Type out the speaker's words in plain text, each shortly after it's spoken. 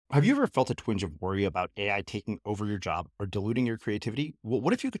Have you ever felt a twinge of worry about AI taking over your job or diluting your creativity? Well,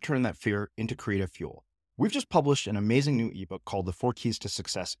 what if you could turn that fear into creative fuel? We've just published an amazing new ebook called The 4 Keys to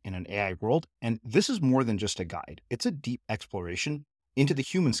Success in an AI World, and this is more than just a guide. It's a deep exploration into the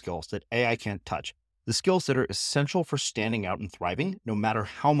human skills that AI can't touch, the skills that are essential for standing out and thriving, no matter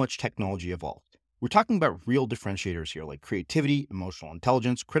how much technology evolves. We're talking about real differentiators here, like creativity, emotional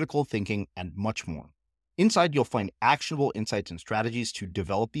intelligence, critical thinking, and much more. Inside, you'll find actionable insights and strategies to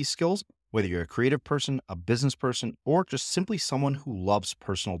develop these skills, whether you're a creative person, a business person, or just simply someone who loves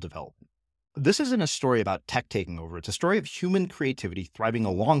personal development. This isn't a story about tech taking over. It's a story of human creativity thriving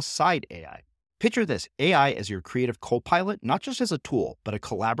alongside AI. Picture this, AI as your creative co-pilot, not just as a tool, but a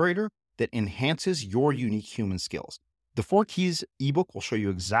collaborator that enhances your unique human skills. The 4 Keys ebook will show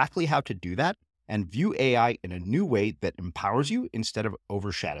you exactly how to do that and view AI in a new way that empowers you instead of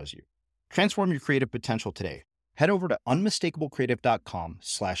overshadows you. Transform your creative potential today. Head over to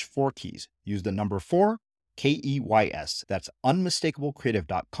unmistakablecreative.com/4keys. Use the number 4, KEYS. That's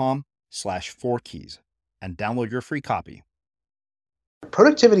unmistakablecreative.com/4keys and download your free copy.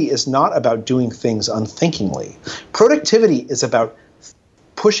 Productivity is not about doing things unthinkingly. Productivity is about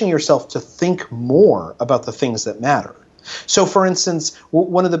pushing yourself to think more about the things that matter. So, for instance,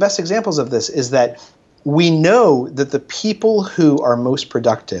 one of the best examples of this is that we know that the people who are most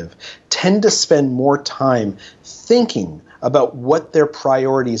productive tend to spend more time thinking about what their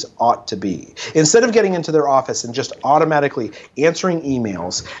priorities ought to be. Instead of getting into their office and just automatically answering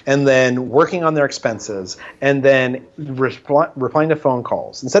emails and then working on their expenses and then replying to phone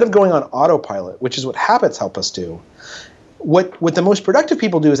calls, instead of going on autopilot, which is what habits help us do, what the most productive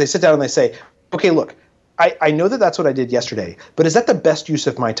people do is they sit down and they say, okay, look, I know that that's what I did yesterday, but is that the best use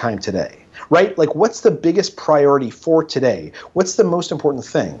of my time today, right? Like, what's the biggest priority for today? What's the most important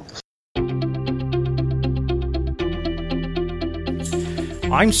thing?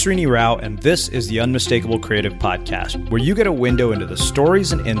 I'm Srini Rao, and this is the Unmistakable Creative Podcast, where you get a window into the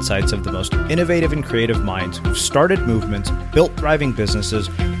stories and insights of the most innovative and creative minds who've started movements, built thriving businesses,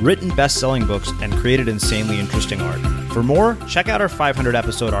 written best-selling books, and created insanely interesting art. For more, check out our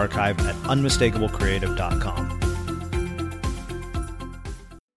 500-episode archive at unmistakablecreative.com.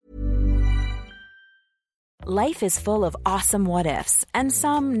 Life is full of awesome what-ifs, and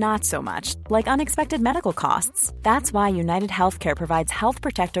some not so much, like unexpected medical costs. That's why United Healthcare provides Health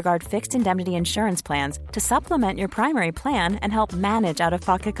Protector Guard fixed indemnity insurance plans to supplement your primary plan and help manage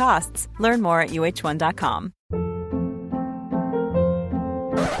out-of-pocket costs. Learn more at uh1.com.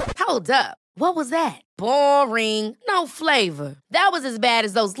 Hold up. What was that? Boring. No flavor. That was as bad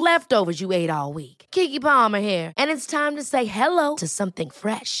as those leftovers you ate all week. Keke Palmer here. And it's time to say hello to something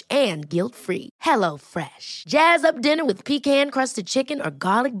fresh and guilt-free. Hello Fresh. Jazz up dinner with pecan-crusted chicken or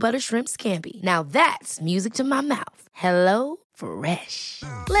garlic butter shrimp scampi. Now that's music to my mouth. Hello Fresh.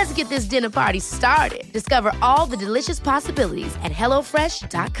 Let's get this dinner party started. Discover all the delicious possibilities at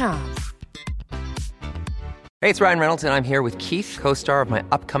hellofresh.com. Hey, it's Ryan Reynolds, and I'm here with Keith, co-star of my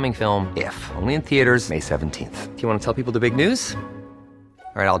upcoming film, If, only in theaters May 17th. Do you want to tell people the big news?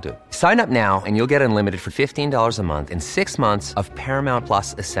 All right, I'll do it. Sign up now and you'll get unlimited for $15 a month and 6 months of Paramount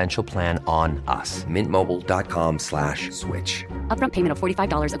Plus Essential Plan on us. MintMobile.com/switch. Upfront payment of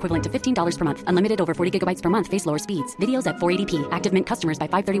 $45 equivalent to $15 per month. Unlimited over 40 gigabytes per month. Face lower speeds. Videos at 480p. Active Mint customers by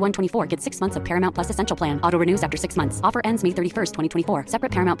 531.24 get 6 months of Paramount Plus Essential Plan. Auto renews after 6 months. Offer ends May 31st, 2024.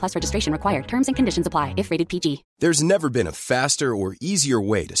 Separate Paramount Plus registration required. Terms and conditions apply if rated PG. There's never been a faster or easier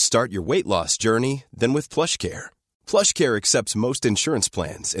way to start your weight loss journey than with PlushCare. PlushCare accepts most insurance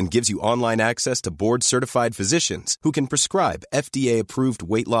plans and gives you online access to board-certified physicians who can prescribe FDA-approved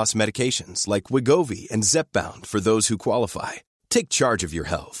weight loss medications like Wegovy and Zepbound for those who qualify. Take charge of your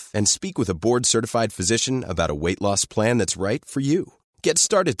health and speak with a board-certified physician about a weight loss plan that's right for you. Get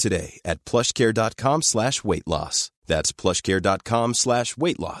started today at plushcare.com/weight-loss. That's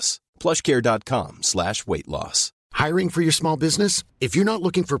plushcare.com/weight-loss. plushcare.com/weight-loss. Hiring for your small business? If you're not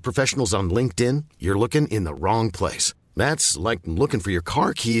looking for professionals on LinkedIn, you're looking in the wrong place. That's like looking for your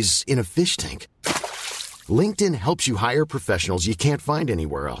car keys in a fish tank. LinkedIn helps you hire professionals you can't find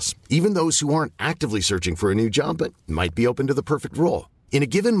anywhere else, even those who aren't actively searching for a new job but might be open to the perfect role. In a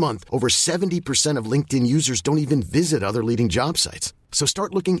given month, over 70% of LinkedIn users don't even visit other leading job sites. So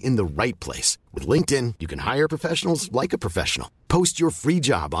start looking in the right place. With LinkedIn, you can hire professionals like a professional. Post your free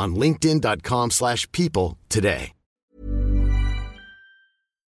job on linkedin.com/people today.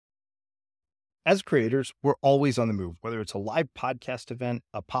 As creators, we're always on the move. Whether it's a live podcast event,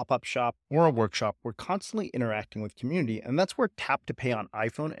 a pop-up shop, or a workshop, we're constantly interacting with community, and that's where Tap to Pay on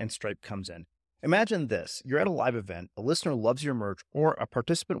iPhone and Stripe comes in. Imagine this. You're at a live event, a listener loves your merch, or a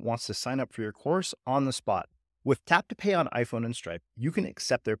participant wants to sign up for your course on the spot. With Tap to Pay on iPhone and Stripe, you can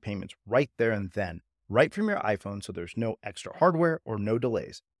accept their payments right there and then, right from your iPhone, so there's no extra hardware or no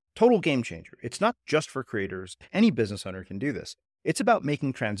delays. Total game changer. It's not just for creators. Any business owner can do this. It's about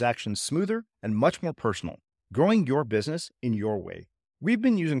making transactions smoother and much more personal, growing your business in your way. We've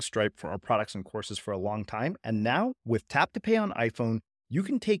been using Stripe for our products and courses for a long time, and now with Tap to Pay on iPhone, you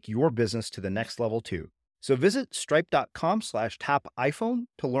can take your business to the next level too. So visit stripe.com/tapiphone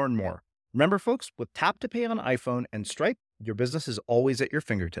to learn more. Remember, folks, with Tap to Pay on iPhone and Stripe, your business is always at your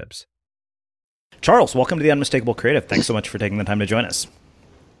fingertips. Charles, welcome to The Unmistakable Creative. Thanks so much for taking the time to join us.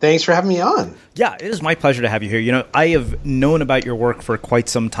 Thanks for having me on. Yeah, it is my pleasure to have you here. You know, I have known about your work for quite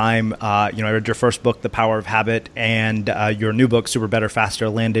some time. I read your first book, The Power of Habit, and your new book, Super Better Faster,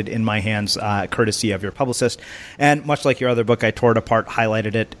 landed in my hands courtesy of your publicist. And much like your other book, I tore it apart,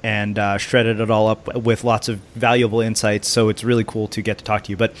 highlighted it, and shredded it all up with lots of valuable insights. So it's really cool to get to talk to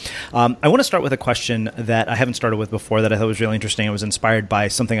you. But I want to start with a question that I haven't started with before that I thought was really interesting. I was inspired by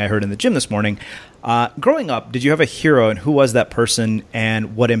something I heard in the gym this morning. Growing up, did you have a hero, and who was that person,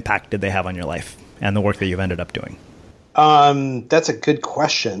 and what impact did they have on your life and the work that you've ended up doing? That's a good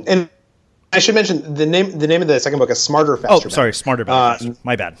question. And I should mention the name of the second book is Smarter, Faster, Better. Sorry, Smarter, Better, Faster.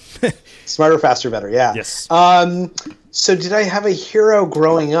 My bad. Smarter, Faster, Better, yeah. Yes. So did I have a hero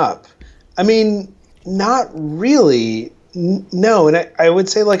growing up? I mean, not really. No, and I would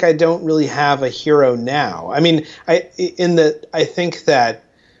say like I don't really have a hero now. I mean, I think that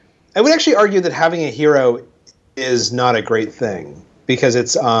I would actually argue that having a hero is not a great thing because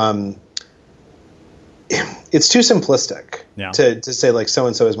it's too simplistic to say like so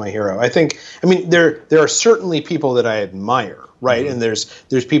and so is my hero. I mean there are certainly people that I admire, right? Mm-hmm. And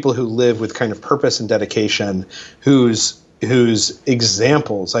there's people who live with kind of purpose and dedication whose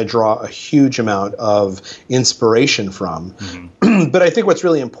examples I draw a huge amount of inspiration from. Mm-hmm. But I think what's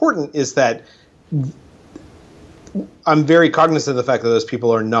really important is that I'm very cognizant of the fact that those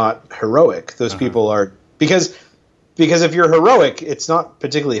people are not heroic. Those people are because if you're heroic, it's not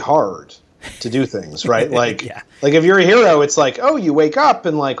particularly hard to do things, right? Like like if you're a hero, it's like, oh, you wake up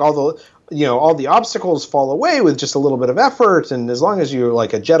and like all the obstacles fall away with just a little bit of effort, and as long as you're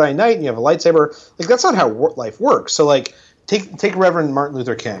like a Jedi Knight and you have a lightsaber, like that's not how life works. So like take Reverend Martin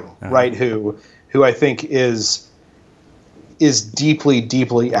Luther King, right? Who I think is deeply,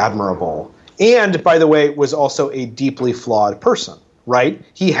 deeply admirable. And, by the way, was also a deeply flawed person, right?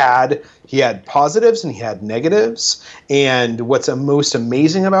 He had positives and he had negatives. And what's most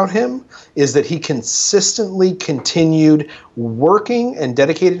amazing about him is that he consistently continued working and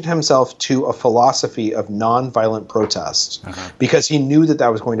dedicated himself to a philosophy of nonviolent protest because he knew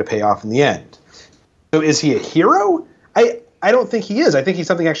that was going to pay off in the end. So is he a hero? I don't think he is. I think he's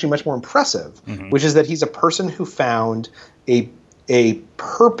something actually much more impressive, which is that he's a person who found a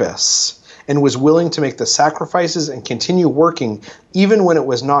purpose and was willing to make the sacrifices and continue working even when it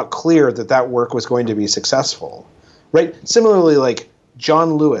was not clear that work was going to be successful, right? Similarly, like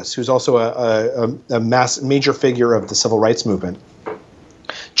John Lewis, who's also a major figure of the civil rights movement.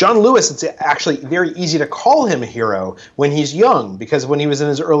 John Lewis, it's actually very easy to call him a hero when he's young, because when he was in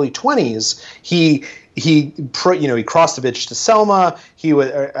his early 20s, he crossed the bridge to Selma.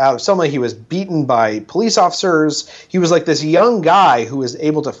 Out of Selma, he was beaten by police officers. He was like this young guy who was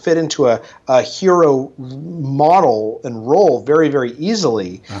able to fit into a hero model and role very, very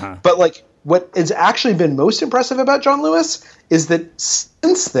easily. But like what has actually been most impressive about John Lewis is that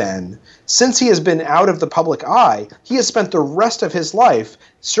since he has been out of the public eye, he has spent the rest of his life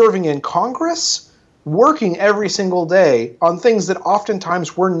serving in Congress, working every single day on things that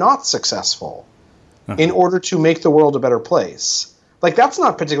oftentimes were not successful in order to make the world a better place. Like, that's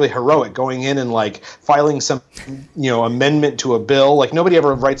not particularly heroic, going in and like filing some, amendment to a bill. Like, nobody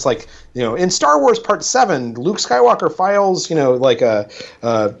ever writes like, in Star Wars Part 7, Luke Skywalker files,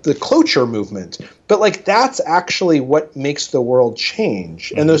 the cloture movement. But like, that's actually what makes the world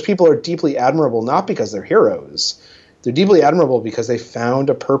change. And those people are deeply admirable, not because they're heroes. They're deeply admirable because they found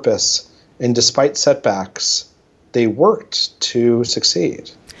a purpose, and despite setbacks, they worked to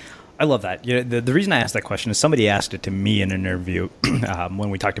succeed. I love that. The reason I asked that question is somebody asked it to me in an interview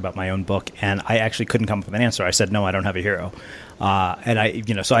when we talked about my own book, and I actually couldn't come up with an answer. I said, no, I don't have a hero. And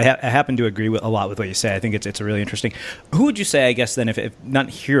I happen to agree with a lot with what you say. I think it's really interesting. Who would you say, I guess, then, if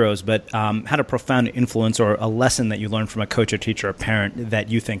not heroes, but had a profound influence or a lesson that you learned from a coach or teacher or parent that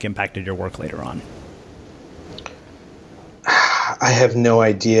you think impacted your work later on? I have no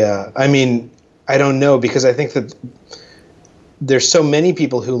idea. I mean, I don't know, because I think that there's so many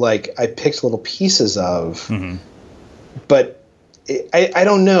people who like I picked little pieces of, but I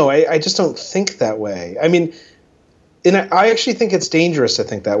don't know. I just don't think that way. I mean, and I actually think it's dangerous to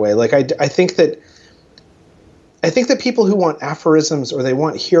think that way. Like I think that I think that people who want aphorisms or they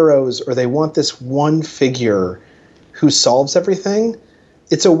want heroes or they want this one figure who solves everything,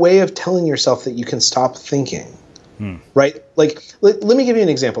 it's a way of telling yourself that you can stop thinking, right? Like, let me give you an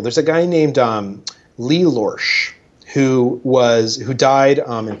example. There's a guy named Lee Lorsch who died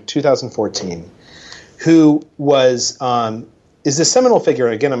in 2014, who is this seminal figure.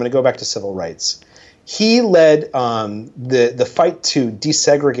 Again, I'm going to go back to civil rights. He led the fight to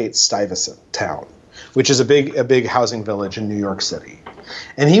desegregate Stuyvesant Town, which is a big housing village in New York City.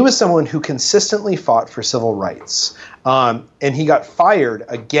 And he was someone who consistently fought for civil rights. And he got fired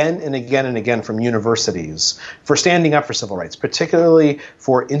again and again and again from universities for standing up for civil rights, particularly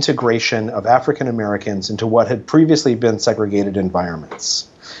for integration of African Americans into what had previously been segregated environments.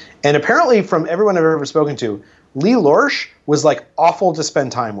 And apparently, from everyone I've ever spoken to, Lee Lorsch was like awful to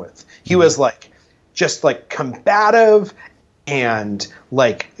spend time with. He was like just like combative and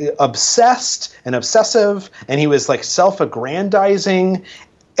like obsessed and obsessive, and he was like self-aggrandizing,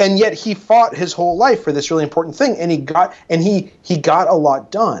 and yet he fought his whole life for this really important thing, and he got a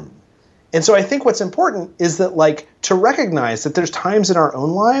lot done. And so I think what's important is that, like, to recognize that there's times in our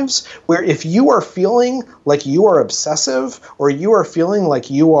own lives where if you are feeling like you are obsessive or you are feeling like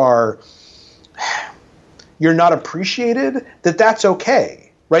you're not appreciated, that's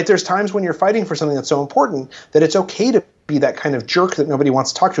okay, right? There's times when you're fighting for something that's so important that it's okay to be that kind of jerk that nobody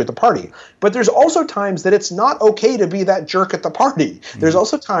wants to talk to at the party. But there's also times that it's not okay to be that jerk at the party. Mm-hmm. There's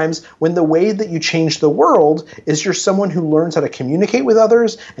also times when the way that you change the world is you're someone who learns how to communicate with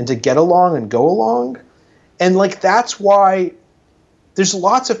others and to get along and go along. And like, that's why there's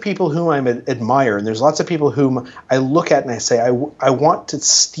lots of people whom I admire, and there's lots of people whom I look at and I say, I want to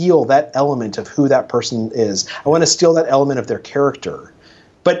steal that element of who that person is. I want to steal that element of their character.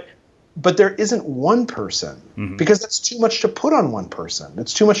 But there isn't one person, because that's too much to put on one person.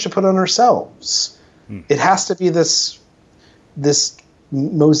 It's too much to put on ourselves. It has to be this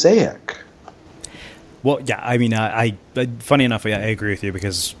mosaic. Well, yeah, I mean, funny enough, I agree with you,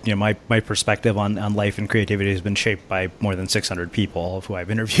 because my perspective on life and creativity has been shaped by more than 600 people of who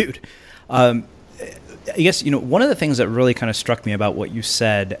I've interviewed. I guess, one of the things that really kind of struck me about what you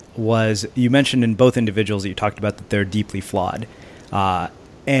said was you mentioned in both individuals that you talked about that they're deeply flawed.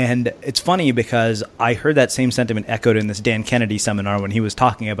 And it's funny because I heard that same sentiment echoed in this Dan Kennedy seminar when he was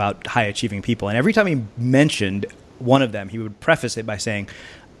talking about high-achieving people. And every time he mentioned one of them, he would preface it by saying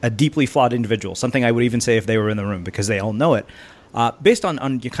a deeply flawed individual, something I would even say if they were in the room, because they all know it. Based on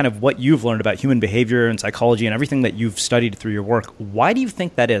kind of what you've learned about human behavior and psychology and everything that you've studied through your work, why do you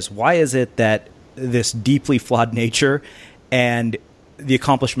think that is? Why is it that this deeply flawed nature and the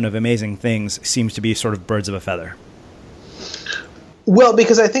accomplishment of amazing things seems to be sort of birds of a feather? Well,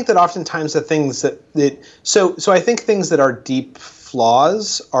 because I think that oftentimes the things so I think things that are deep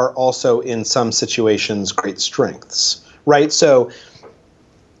flaws are also in some situations great strengths, right? So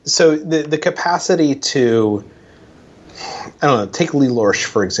the capacity to, I don't know, take Lee Lorsch,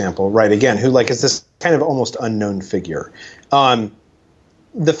 for example, right? Again, who like is this kind of almost unknown figure.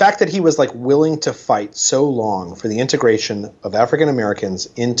 The fact that he was like willing to fight so long for the integration of African Americans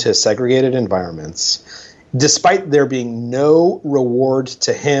into segregated environments, despite there being no reward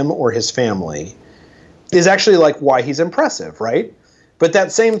to him or his family, is actually like why he's impressive, right? But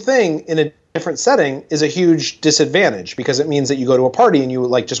that same thing in a different setting is a huge disadvantage, because it means that you go to a party and you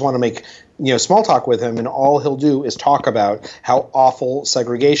like just want to make small talk with him, and all he'll do is talk about how awful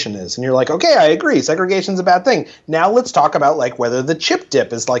segregation is. And you're like, okay, I agree, segregation's a bad thing. Now let's talk about like whether the chip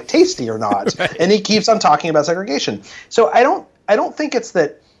dip is like tasty or not. Right. And he keeps on talking about segregation. So I don't think it's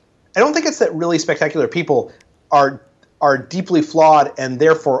that really spectacular people are deeply flawed and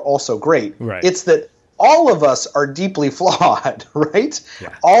therefore also great. Right. It's that all of us are deeply flawed, right?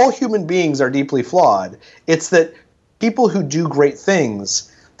 Yeah. All human beings are deeply flawed. It's that people who do great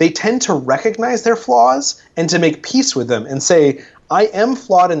things, they tend to recognize their flaws and to make peace with them and say, I am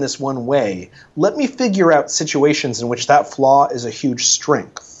flawed in this one way. Let me figure out situations in which that flaw is a huge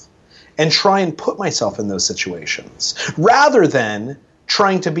strength and try and put myself in those situations, rather than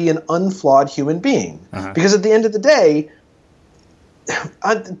trying to be an unflawed human being. Because at the end of the day,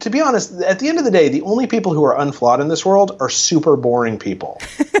 to be honest, at the end of the day, the only people who are unflawed in this world are super boring people.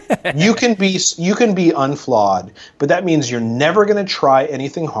 You can be unflawed, but that means you're never going to try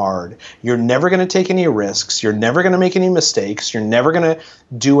anything hard. You're never going to take any risks. You're never going to make any mistakes. You're never going to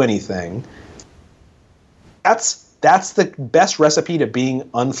do anything. That's the best recipe to being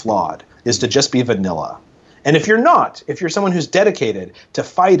unflawed, is to just be vanilla. And if you're someone who's dedicated to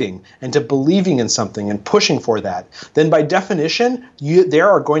fighting and to believing in something and pushing for that, then by definition, there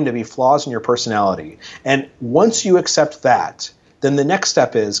are going to be flaws in your personality. And once you accept that, then the next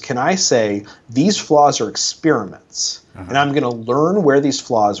step is, can I say these flaws are experiments, and I'm going to learn where these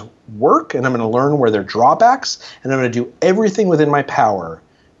flaws work, and I'm going to learn where they're drawbacks, and I'm going to do everything within my power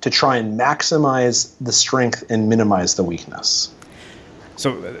to try and maximize the strength and minimize the weakness.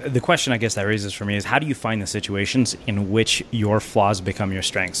 So the question I guess that raises for me is, how do you find the situations in which your flaws become your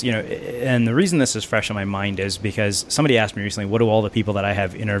strengths? And the reason this is fresh on my mind is because somebody asked me recently, what do all the people that I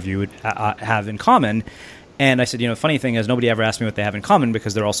have interviewed have in common? And I said, the funny thing is nobody ever asked me what they have in common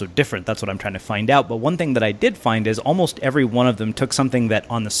because they're all so different. That's what I'm trying to find out. But one thing that I did find is almost every one of them took something that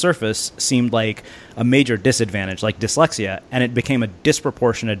on the surface seemed like a major disadvantage, like dyslexia, and it became a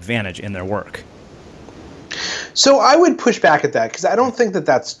disproportionate advantage in their work. So I would push back at that because I don't think that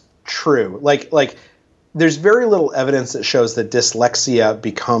that's true. Like there's very little evidence that shows that dyslexia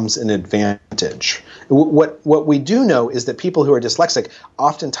becomes an advantage. What we do know is that people who are dyslexic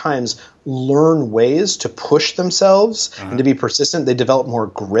oftentimes learn ways to push themselves and to be persistent. They develop more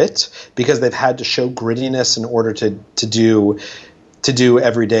grit because they've had to show grittiness in order to do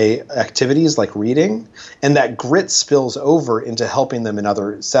everyday activities like reading, and that grit spills over into helping them in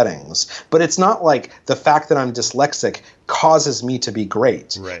other settings. But it's not like the fact that I'm dyslexic causes me to be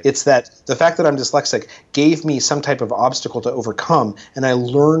great. Right. It's that the fact that I'm dyslexic gave me some type of obstacle to overcome, and I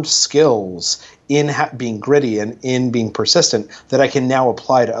learned skills in being gritty and in being persistent that I can now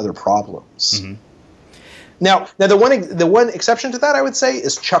apply to other problems. Mm-hmm. Now the one exception to that, I would say,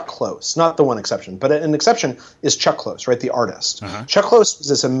 is Chuck Close. Not the one exception, but an exception is Chuck Close, right? The artist. Chuck Close was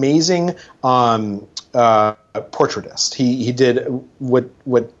this amazing portraitist. He did what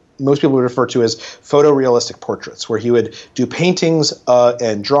most people would refer to as photorealistic portraits, where he would do paintings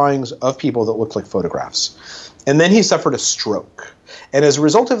and drawings of people that looked like photographs. And then he suffered a stroke. And as a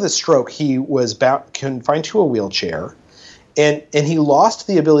result of this stroke, he was confined to a wheelchair. And he lost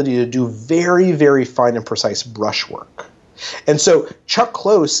the ability to do very, very fine and precise brushwork. And so Chuck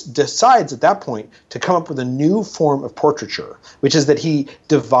Close decides at that point to come up with a new form of portraiture, which is that he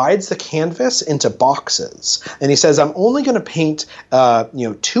divides the canvas into boxes. And he says, I'm only going to paint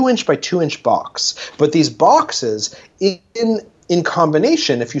 2-inch by 2-inch box. But these boxes, in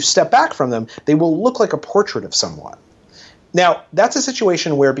combination, if you step back from them, they will look like a portrait of someone. Now, that's a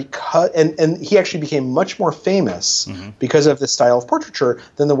situation where and he actually became much more famous because of this style of portraiture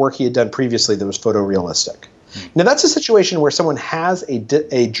than the work he had done previously that was photorealistic. Now, that's a situation where someone has a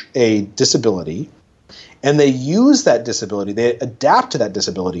disability, and they use that disability, they adapt to that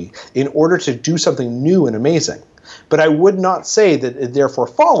disability in order to do something new and amazing. But I would not say that it therefore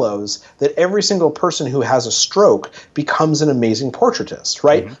follows that every single person who has a stroke becomes an amazing portraitist,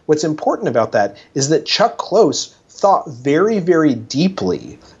 right? What's important about that is that Chuck Close thought very, very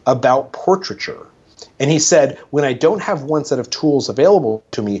deeply about portraiture. And he said, when I don't have one set of tools available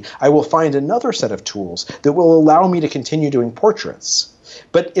to me, I will find another set of tools that will allow me to continue doing portraits.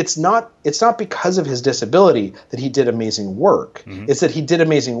 But it's not because of his disability that he did amazing work. It's that he did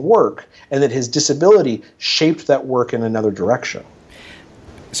amazing work and that his disability shaped that work in another direction.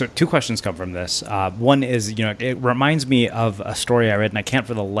 So two questions come from this. One is, it reminds me of a story I read, and I can't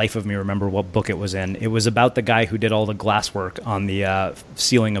for the life of me remember what book it was in. It was about the guy who did all the glass work on the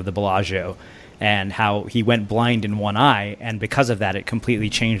ceiling of the Bellagio, and how he went blind in one eye, and because of that, it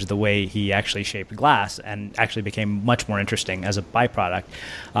completely changed the way he actually shaped glass, and actually became much more interesting as a byproduct.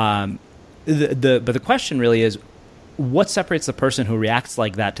 But the question really is, what separates the person who reacts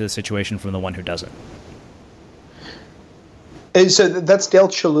like that to the situation from the one who doesn't? So that's Dale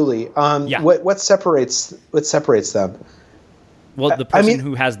Chihuly. What separates them? Well, the person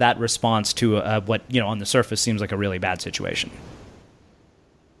who has that response to what on the surface seems like a really bad situation.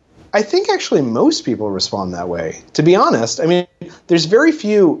 I think actually most people respond that way. To be honest, I mean, there's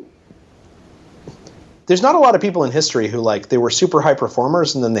not a lot of people in history who they were super high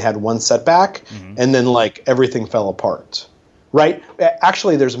performers and then they had one setback and then everything fell apart. Right?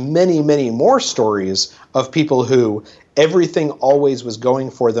 Actually, there's many, many more stories of people who everything always was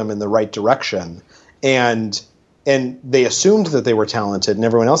going for them in the right direction, and they assumed that they were talented, and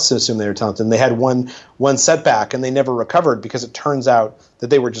everyone else assumed they were talented, and they had one setback, and they never recovered because it turns out that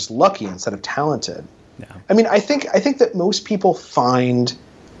they were just lucky instead of talented. Yeah. I mean, I think that most people find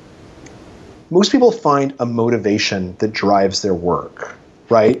a motivation that drives their work,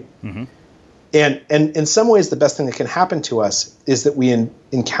 right? Mm-hmm. And in some ways, the best thing that can happen to us is that we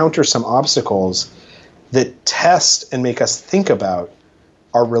encounter some obstacles that test and make us think about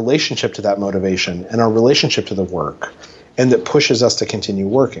our relationship to that motivation and our relationship to the work, and that pushes us to continue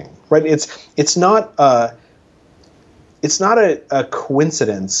working. Right? It's not a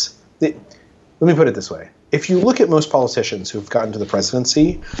coincidence. Let me put it this way: if you look at most politicians who've gotten to the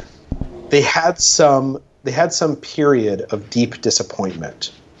presidency, they had some they had some period of deep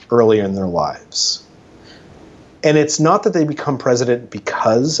disappointment earlier in their lives. And it's not that they become president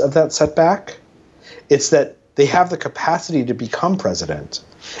because of that setback. It's that they have the capacity to become president.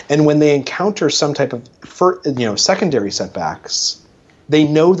 And when they encounter some type of secondary setbacks, they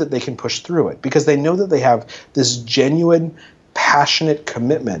know that they can push through it because they know that they have this genuine, passionate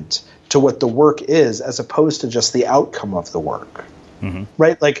commitment to what the work is as opposed to just the outcome of the work. Mm-hmm.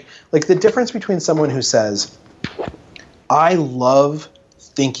 Right? Like the difference between someone who says, I love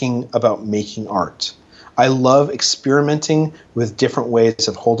thinking about making art. I love experimenting with different ways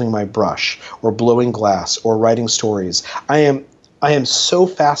of holding my brush or blowing glass or writing stories. I am so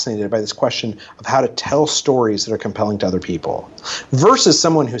fascinated by this question of how to tell stories that are compelling to other people versus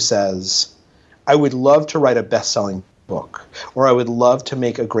someone who says, I would love to write a best-selling book, or I would love to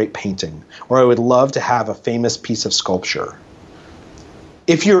make a great painting, or I would love to have a famous piece of sculpture.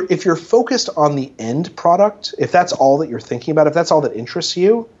 If you're focused on the end product, if that's all that you're thinking about, if that's all that interests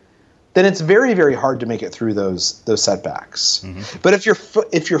you, then it's very, very hard to make it through those setbacks. Mm-hmm. But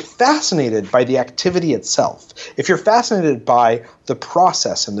if you're fascinated by the activity itself, if you're fascinated by the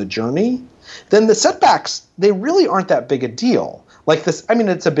process and the journey, then the setbacks, they really aren't that big a deal. Like this, I mean,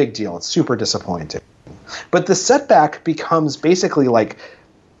 it's a big deal. It's super disappointing. But the setback becomes basically like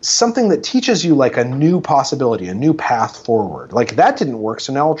something that teaches you like a new possibility, a new path forward. Like that didn't work,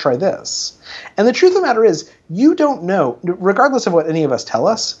 so now I'll try this. And the truth of the matter is, you don't know, regardless of what any of us tell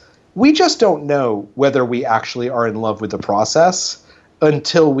us, we just don't know whether we actually are in love with the process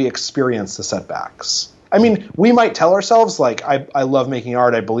until we experience the setbacks. I mean, we might tell ourselves, like, I love making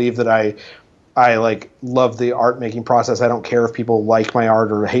art. I believe that I like love the art making process. I don't care if people like my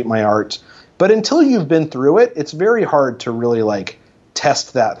art or hate my art. But until you've been through it, it's very hard to really like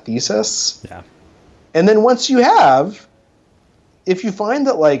test that thesis. Yeah. And then once you have, if you find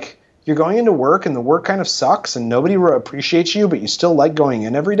that like you're going into work and the work kind of sucks and nobody appreciates you, but you still like going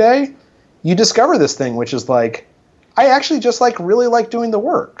in every day, you discover this thing, which is like, I actually just like really like doing the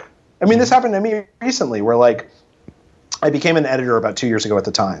work. I mean, this happened to me recently where like I became an editor about 2 years ago at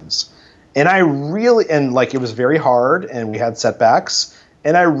the Times. And it was very hard and we had setbacks.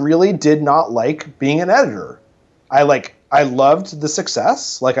 And I really did not like being an editor. I loved the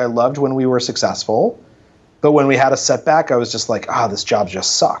success. Like I loved when we were successful. But when we had a setback, I was just like, this job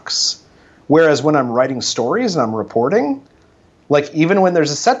just sucks. Whereas when I'm writing stories and I'm reporting, like even when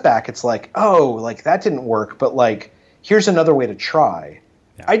there's a setback, it's like, like that didn't work, but like here's another way to try.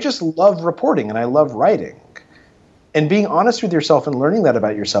 Yeah. I just love reporting and I love writing. And being honest with yourself and learning that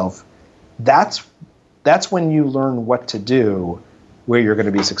about yourself, that's when you learn what to do where you're going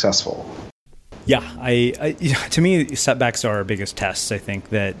to be successful. Yeah, to me, setbacks are our biggest tests. I think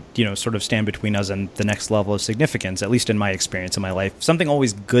that, sort of stand between us and the next level of significance, at least in my experience in my life. Something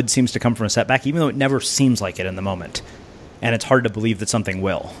always good seems to come from a setback, even though it never seems like it in the moment. And it's hard to believe that something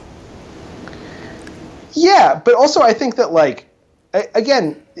will. Yeah, but also I think that, like,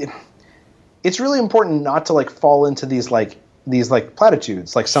 again, it's really important not to, like, fall into these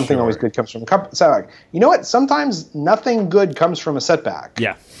platitudes, like something always good comes from a setback. You know what? Sometimes nothing good comes from a setback.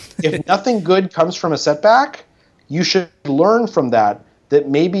 Yeah. If nothing good comes from a setback, you should learn from that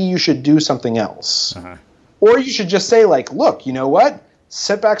maybe you should do something else. Uh-huh. Or you should just say, like, look, you know what?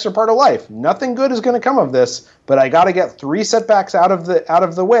 Setbacks are part of life. Nothing good is going to come of this, but I got to get 3 setbacks out of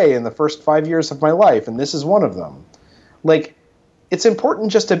the way in the first 5 years of my life, and this is one of them. Like, it's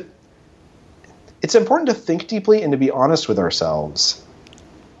important to think deeply and to be honest with ourselves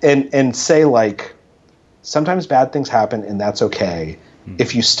and say, like, sometimes bad things happen and that's okay.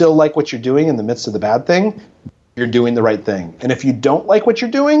 If you still like what you're doing in the midst of the bad thing, you're doing the right thing. And if you don't like what you're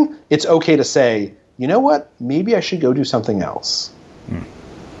doing, it's okay to say, you know what, maybe I should go do something else.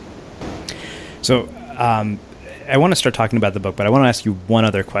 So I want to start talking about the book, but I want to ask you one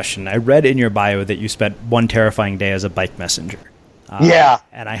other question. I read in your bio that you spent one terrifying day as a bike messenger. Yeah.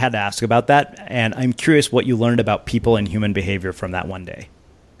 And I had to ask about that. And I'm curious what you learned about people and human behavior from that one day.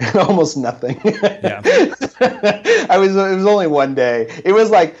 Almost nothing. Yeah. It was only one day. It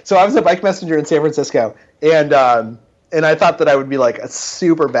was like, so I was a bike messenger in San Francisco, and I thought that I would be like a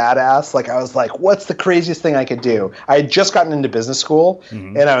super badass. Like I was like, what's the craziest thing I could do? I had just gotten into business school,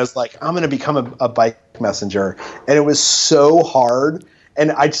 and I was like, I'm going to become a bike messenger. And it was so hard,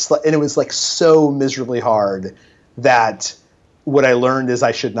 and it was like so miserably hard that what I learned is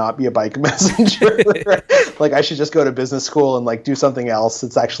I should not be a bike messenger. Like I should just go to business school and like do something else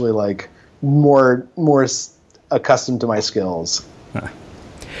that's actually like more accustomed to my skills. All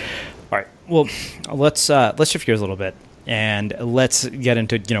right. Well, let's shift gears a little bit. And let's get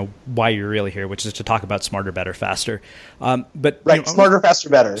into, why you're really here, which is to talk about smarter, better, faster. But right, smarter, faster,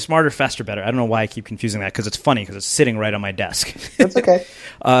 better. Smarter, faster, better. I don't know why I keep confusing that, because it's funny, because it's sitting right on my desk. That's okay.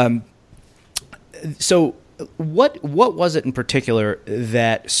 So what was it in particular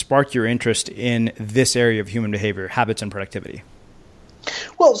that sparked your interest in this area of human behavior, habits and productivity?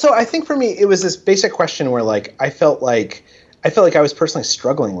 Well, so I think for me, it was this basic question where I felt like I was personally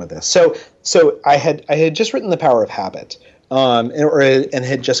struggling with this. So I had just written The Power of Habit, and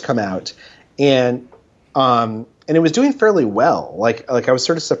had just come out, and it was doing fairly well. Like I was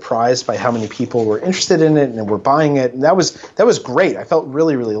sort of surprised by how many people were interested in it and were buying it, and that was great. I felt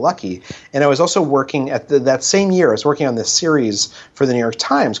really, really lucky. And I was also working at that same year. I was working on this series for the New York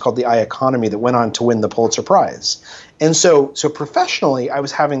Times called The iEconomy that went on to win the Pulitzer Prize. And so professionally, I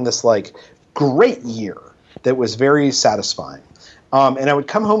was having this great year that was very satisfying. And I would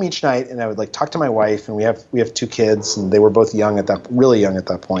come home each night and I would talk to my wife, and we have 2 kids, and they were both really young at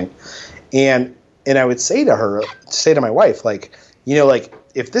that point. And I would say to my wife,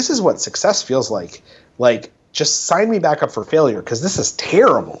 if this is what success feels like just sign me back up for failure, because this is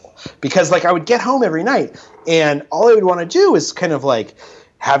terrible. Because I would get home every night and all I would want to do is kind of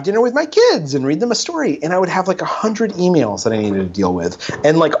have dinner with my kids and read them a story. And I would have 100 emails that I needed to deal with.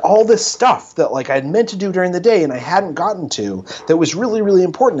 And all this stuff that I had meant to do during the day and I hadn't gotten to, that was really, really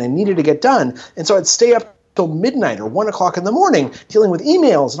important and needed to get done. And so I'd stay up till midnight or 1 o'clock in the morning dealing with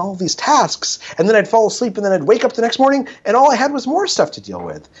emails and all of these tasks. And then I'd fall asleep, and then I'd wake up the next morning and all I had was more stuff to deal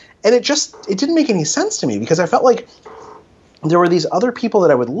with. And it didn't make any sense to me, because I felt like there were these other people that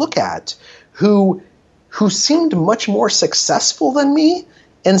I would look at who seemed much more successful than me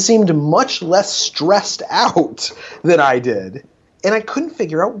and seemed much less stressed out than I did. And I couldn't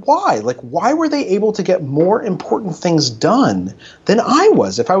figure out why. Why were they able to get more important things done than I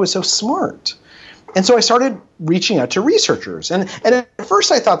was if I was so smart? And so I started reaching out to researchers. And at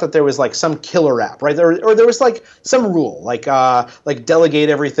first I thought that there was some killer app, right? Or there was some rule, delegate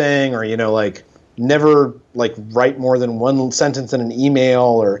everything, or, never write more than 1 sentence in an email,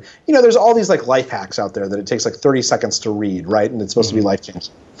 or, there's all these life hacks out there that it takes 30 seconds to read, right? And it's supposed to be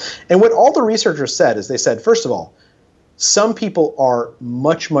life-changing. And what all the researchers said is, they said, first of all, some people are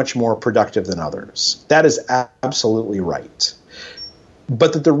much, much more productive than others. That is absolutely right.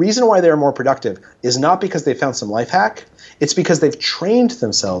 But that the reason why they're more productive is not because they found some life hack. It's because they've trained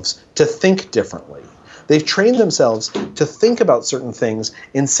themselves to think differently. They've trained themselves to think about certain things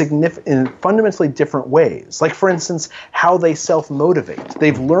in fundamentally different ways. For instance, how they self-motivate.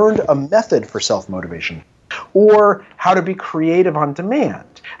 They've learned a method for self-motivation, or how to be creative on demand.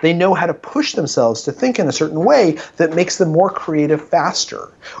 They know how to push themselves to think in a certain way that makes them more creative faster,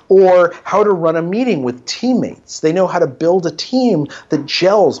 or how to run a meeting with teammates. They know how to build a team that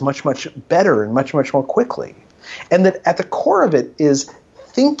gels much, much better and much, much more quickly. And that at the core of it is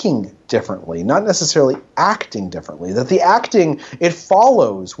thinking differently, not necessarily acting differently. That the acting, it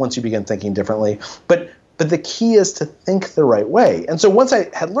follows once you begin thinking differently, but the key is to think the right way. And so once I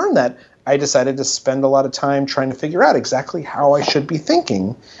had learned that, I decided to spend a lot of time trying to figure out exactly how I should be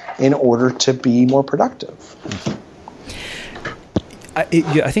thinking in order to be more productive. I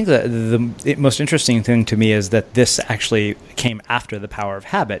think the most interesting thing to me is that this actually came after The Power of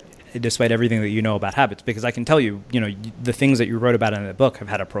Habit, despite everything that you know about habits, because I can tell you, the things that you wrote about in the book have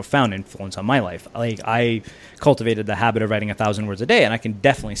had a profound influence on my life. I cultivated the habit of writing 1,000 words a day, and I can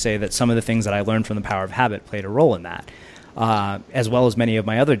definitely say that some of the things that I learned from The Power of Habit played a role in that. As well as many of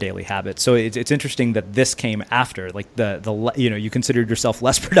my other daily habits. So it's interesting that this came after, you considered yourself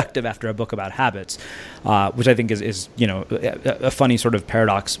less productive after a book about habits, which I think is a funny sort of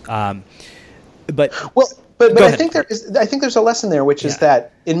paradox. But I think there's a lesson there, which is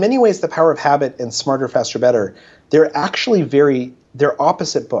that in many ways, The Power of Habit and Smarter, Faster, Better, they're actually they're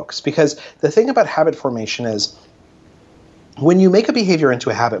opposite books, because the thing about habit formation is, when you make a behavior into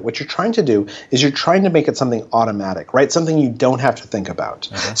a habit, what you're trying to do is you're trying to make it something automatic, right? Something you don't have to think about.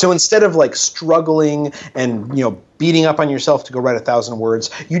 Uh-huh. So instead of struggling and, beating up on yourself to go write 1,000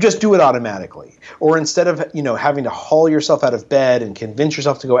 words, you just do it automatically. Or instead of, having to haul yourself out of bed and convince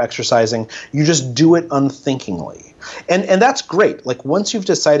yourself to go exercising, you just do it unthinkingly. And that's great. Once you've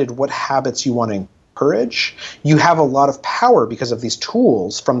decided what habits you want to encourage, you have a lot of power because of these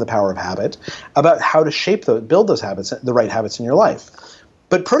tools from The Power of Habit about how to build those habits, the right habits in your life.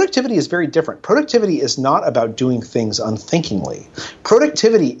 But productivity is very different. Productivity is not about doing things unthinkingly.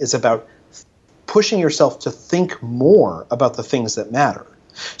 Productivity is about pushing yourself to think more about the things that matter.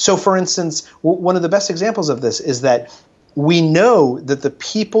 So, for instance, one of the best examples of this is that we know that the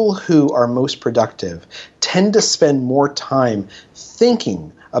people who are most productive tend to spend more time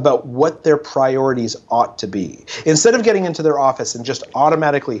thinking about what their priorities ought to be. Instead of getting into their office and just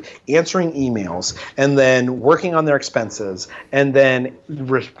automatically answering emails and then working on their expenses and then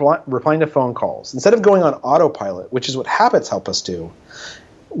replying to phone calls, instead of going on autopilot, which is what habits help us do,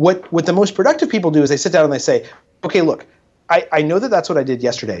 what the most productive people do is they sit down and they say, okay, look, I know that that's what I did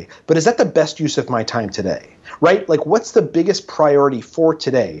yesterday, but is that the best use of my time today, right? Like, what's the biggest priority for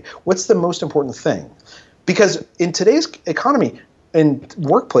today? What's the most important thing? Because in today's economy, in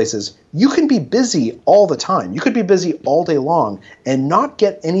workplaces, you can be busy all the time. You could be busy all day long and not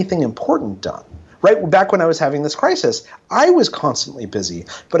get anything important done. Right back when I was having this crisis, I was constantly busy,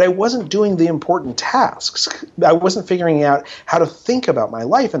 but I wasn't doing the important tasks. I wasn't figuring out how to think about my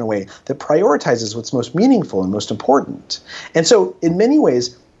life in a way that prioritizes what's most meaningful and most important. And so in many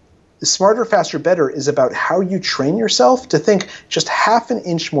ways, Smarter, Faster, Better is about how you train yourself to think just half an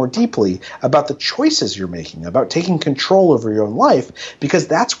inch more deeply about the choices you're making, about taking control over your own life, because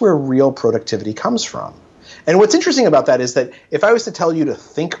that's where real productivity comes from. And what's interesting about that is that if I was to tell you to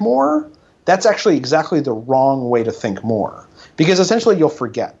think more, that's actually exactly the wrong way to think more, because essentially you'll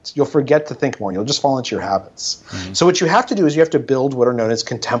forget. You'll forget to think more. You'll just fall into your habits. Mm-hmm. So what you have to do is you have to build what are known as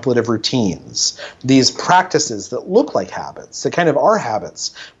contemplative routines, these practices that look like habits, that kind of are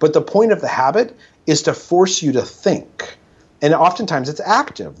habits. But the point of the habit is to force you to think. And oftentimes it's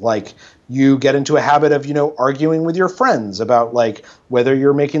active, like you get into a habit of, arguing with your friends about like whether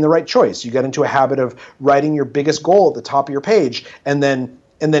you're making the right choice. You get into a habit of writing your biggest goal at the top of your page and then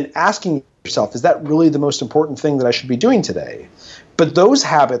asking yourself, is that really the most important thing that I should be doing today? But those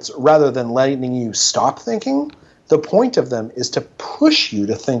habits, rather than letting you stop thinking, the point of them is to push you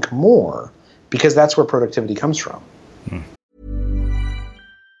to think more, because that's where productivity comes from.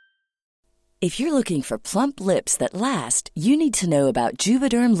 If you're looking for plump lips that last, you need to know about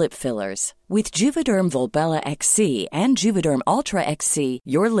Juvederm lip fillers. With Juvederm Volbella XC and Juvederm Ultra XC,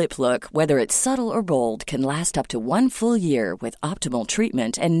 your lip look, whether it's subtle or bold, can last up to 1 full year with optimal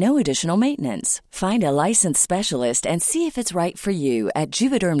treatment and no additional maintenance. Find a licensed specialist and see if it's right for you at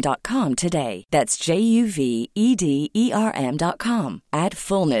Juvederm.com today. That's JUVEDERM.com. Add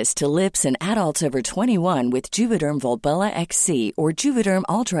fullness to lips in adults over 21 with Juvederm Volbella XC or Juvederm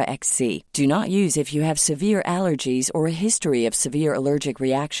Ultra XC. Do not use if you have severe allergies or a history of severe allergic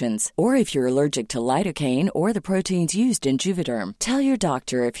reactions, or if you're allergic to lidocaine or the proteins used in Juvederm. Tell your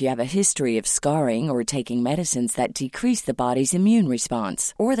doctor if you have a history of scarring or taking medicines that decrease the body's immune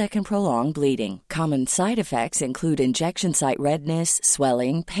response or that can prolong bleeding. Common side effects include injection site redness,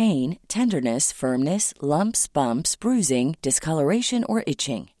 swelling, pain, tenderness, firmness, lumps, bumps, bruising, discoloration, or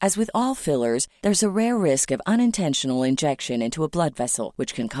itching. As with all fillers, there's a rare risk of unintentional injection into a blood vessel,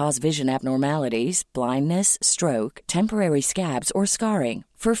 which can cause vision abnormalities, blindness, stroke, temporary scabs, or scarring.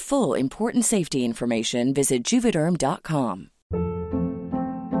 For full, important safety information, visit Juvederm.com.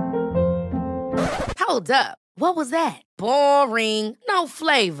 Hold up. What was that? Boring. No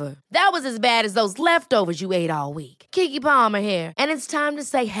flavor. That was as bad as those leftovers you ate all week. Keke Palmer here. And it's time to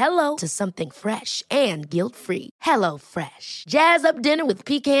say hello to something fresh and guilt-free. Hello Fresh. Jazz up dinner with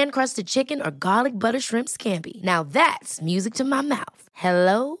pecan-crusted chicken or garlic butter shrimp scampi. Now that's music to my mouth.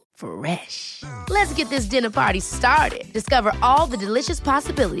 Hello Fresh. Let's get this dinner party started. Discover all the delicious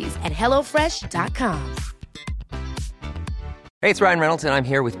possibilities at HelloFresh.com. Hey, it's Ryan Reynolds, and I'm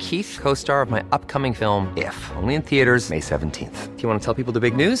here with Keith, co-star of my upcoming film, If, only in theaters May 17th. Do you want to tell people the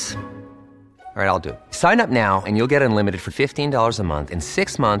big news? All right, I'll do it. Sign up now and you'll get unlimited for $15 a month and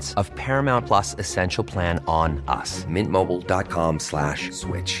 6 months of Paramount Plus Essential Plan on us.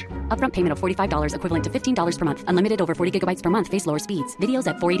 MintMobile.com/switch. Upfront payment of $45 equivalent to $15 per month. Unlimited over 40 gigabytes per month. Face lower speeds. Videos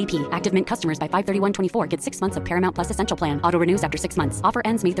at 480p. Active Mint customers by 531.24 get 6 months of Paramount Plus Essential Plan. Auto renews after 6 months. Offer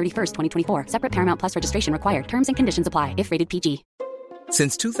ends May 31st, 2024. Separate Paramount Plus registration required. Terms and conditions apply if rated PG.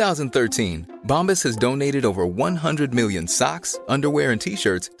 Since 2013, Bombas has donated over 100 million socks, underwear, and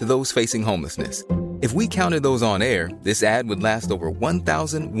T-shirts to those facing homelessness. If we counted those on air, this ad would last over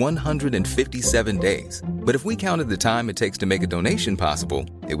 1,157 days. But if we counted the time it takes to make a donation possible,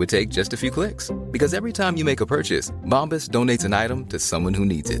 it would take just a few clicks. Because every time you make a purchase, Bombas donates an item to someone who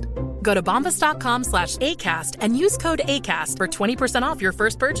needs it. Go to bombas.com/ACAST and use code ACAST for 20% off your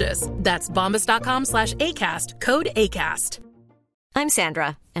first purchase. That's bombas.com/ACAST, code ACAST. I'm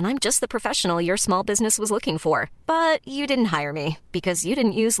Sandra, and I'm just the professional your small business was looking for. But you didn't hire me because you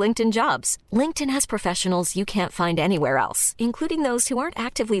didn't use LinkedIn Jobs. LinkedIn has professionals you can't find anywhere else, including those who aren't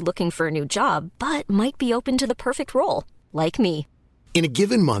actively looking for a new job, but might be open to the perfect role, like me. In a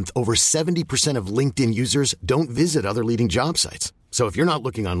given month, over 70% of LinkedIn users don't visit other leading job sites. So if you're not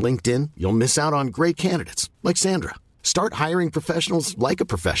looking on LinkedIn, you'll miss out on great candidates like Sandra. Start hiring professionals like a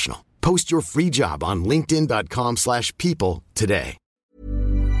professional. Post your free job on linkedin.com/people today.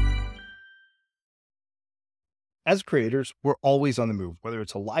 As creators, we're always on the move. Whether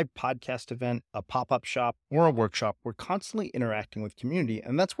it's a live podcast event, a pop-up shop, or a workshop, we're constantly interacting with community,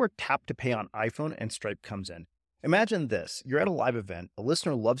 and that's where Tap to Pay on iPhone and Stripe comes in. Imagine this. You're at a live event, a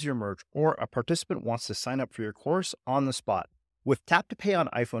listener loves your merch, or a participant wants to sign up for your course on the spot. With Tap to Pay on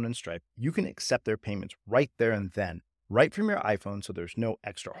iPhone and Stripe, you can accept their payments right there and then, right from your iPhone, so there's no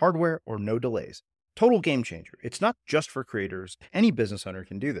extra hardware or no delays. Total game changer. It's not just for creators. Any business owner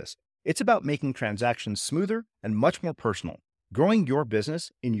can do this. It's about making transactions smoother and much more personal, growing your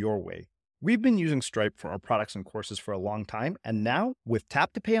business in your way. We've been using Stripe for our products and courses for a long time, and now with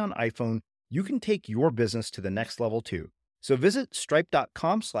Tap to Pay on iPhone, you can take your business to the next level too. So visit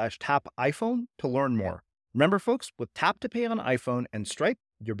stripe.com/tapiphone to learn more. Remember, folks, with Tap to Pay on iPhone and Stripe,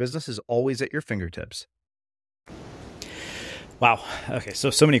 your business is always at your fingertips. Wow. Okay.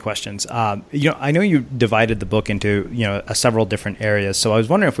 So many questions. I know you divided the book into, several different areas. So I was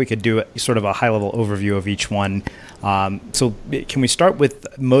wondering if we could do sort of a high level overview of each one. So can we start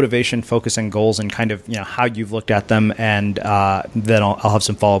with motivation, focus, and goals, and kind of, how you've looked at them, and then I'll have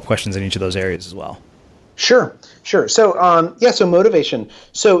some follow up questions in each of those areas as well. Sure. So, so motivation.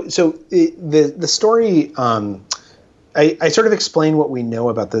 So the story, I sort of explain what we know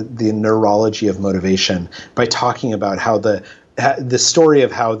about the neurology of motivation by talking about how the story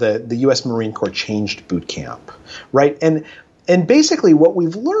of how the U.S. Marine Corps changed boot camp, right? And basically what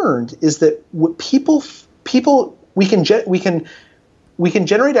we've learned is that people we can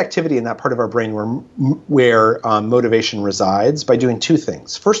generate activity in that part of our brain where motivation resides by doing two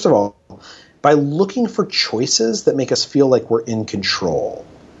things. First of all, by looking for choices that make us feel like we're in control.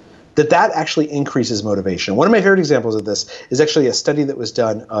 That actually increases motivation. One of my favorite examples of this is actually a study that was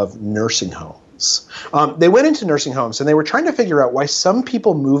done of nursing homes. They went into nursing homes and they were trying to figure out why some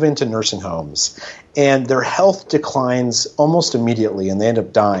people move into nursing homes and their health declines almost immediately and they end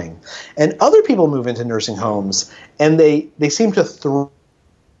up dying. And other people move into nursing homes and they seem to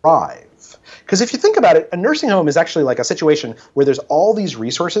thrive. Because if you think about it, a nursing home is actually like a situation where there's all these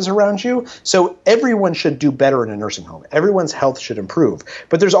resources around you, so everyone should do better in a nursing home. Everyone's health should improve.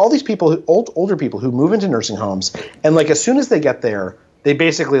 But there's all these people, older people who move into nursing homes, and like as soon as they get there, they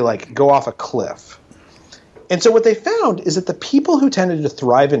basically like go off a cliff. And so what they found is that the people who tended to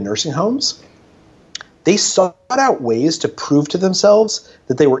thrive in nursing homes, they sought out ways to prove to themselves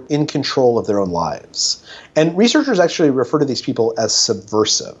that they were in control of their own lives. And researchers actually refer to these people as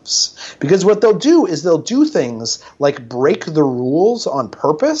subversives. Because what they'll do is they'll do things like break the rules on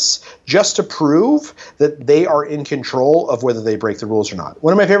purpose just to prove that they are in control of whether they break the rules or not.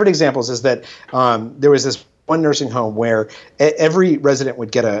 One of my favorite examples is that there was this one nursing home where every resident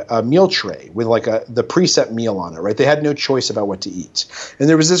would get a meal tray with like the preset meal on it, right? They had no choice about what to eat. And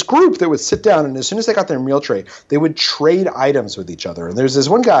there was this group that would sit down, and as soon as they got their meal tray, they would trade items with each other. And there's this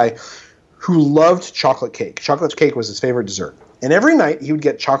one guy who loved chocolate cake. Chocolate cake was his favorite dessert. And every night he would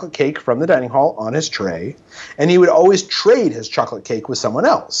get chocolate cake from the dining hall on his tray, and he would always trade his chocolate cake with someone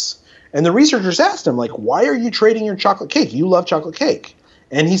else. And the researchers asked him, like, why are you trading your chocolate cake? You love chocolate cake.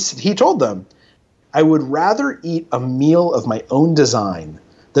 And he told them, I would rather eat a meal of my own design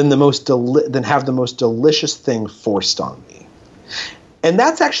than have the most delicious thing forced on me. And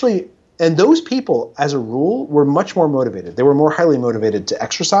that's actually, and those people, as a rule, were much more motivated. They were more highly motivated to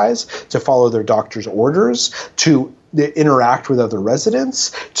exercise, to follow their doctor's orders, to interact with other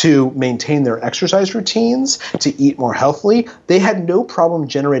residents, to maintain their exercise routines, to eat more healthily. They had no problem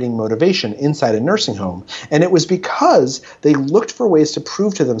generating motivation inside a nursing home. And it was because they looked for ways to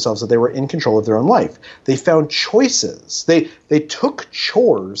prove to themselves that they were in control of their own life. They found choices. They took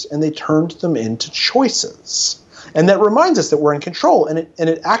chores and they turned them into choices. And that reminds us that we're in control, and it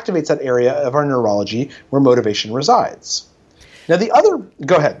activates that area of our neurology where motivation resides. Now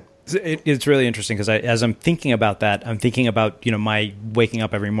go ahead. It's really interesting because as I'm thinking about that, I'm thinking about, my waking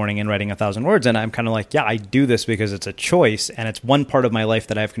up every morning and writing 1,000 words. And I'm kind of like, yeah, I do this because it's a choice and it's one part of my life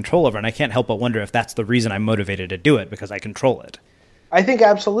that I have control over. And I can't help but wonder if that's the reason I'm motivated to do it, because I control it. I think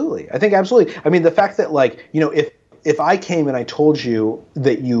absolutely. I mean, the fact that if I came and I told you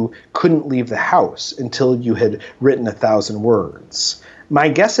that you couldn't leave the house until you had written 1,000 words, my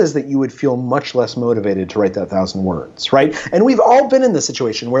guess is that you would feel much less motivated to write that 1,000 words, right? And we've all been in this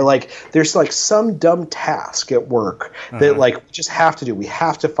situation where there's some dumb task at work that we just have to do. We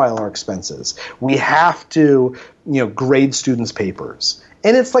have to file our expenses. We have to, grade students' papers.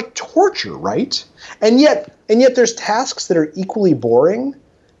 And it's like torture, right? And yet there's tasks that are equally boring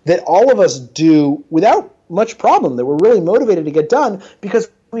that all of us do without much problem, that we're really motivated to get done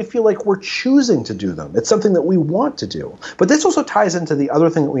because we feel like we're choosing to do them. It's something that we want to do. But this also ties into the other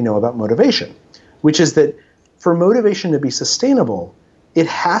thing that we know about motivation, which is that for motivation to be sustainable, it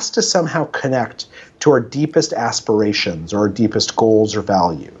has to somehow connect to our deepest aspirations or our deepest goals or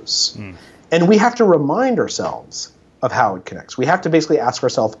values. And we have to remind ourselves of how it connects. We have to basically ask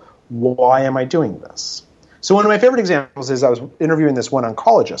ourselves, why am I doing this? So one of my favorite examples is I was interviewing this one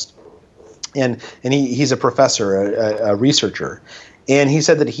oncologist, and he's a professor, a researcher, and he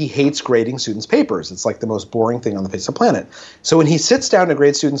said that he hates grading students' papers. It's like the most boring thing on the face of the planet. So when he sits down to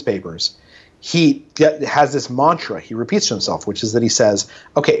grade students' papers, he has this mantra he repeats to himself, which is that he says,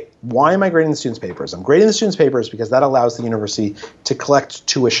 okay, why am I grading the students' papers? I'm grading the students' papers because that allows the university to collect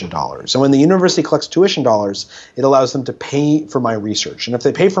tuition dollars. And when the university collects tuition dollars, it allows them to pay for my research. And if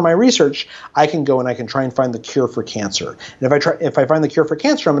they pay for my research, I can go and I can try and find the cure for cancer. And if I find the cure for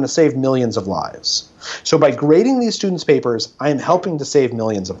cancer, I'm going to save millions of lives. So by grading these students' papers, I am helping to save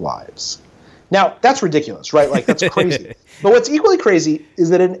millions of lives. Now, that's ridiculous, right? Like, that's crazy. But what's equally crazy is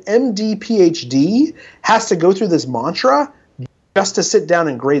that an MD, PhD has to go through this mantra just to sit down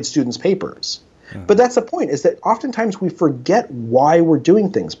and grade students' papers. But that's the point, is that oftentimes we forget why we're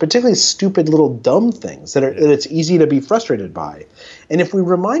doing things, particularly stupid little dumb things that it's easy to be frustrated by. And if we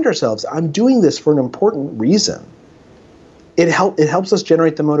remind ourselves, I'm doing this for an important reason, it helps us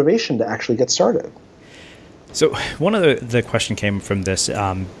generate the motivation to actually get started. So one of the question came from this,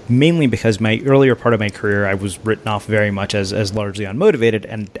 mainly because my earlier part of my career, I was written off very much as largely unmotivated.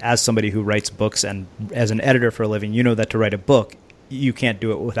 And as somebody who writes books and as an editor for a living, you know that to write a book, you can't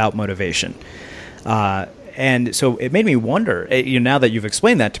do it without motivation. And so it made me wonder, now that you've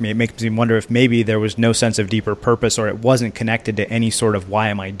explained that to me, it makes me wonder if maybe there was no sense of deeper purpose, or it wasn't connected to any sort of why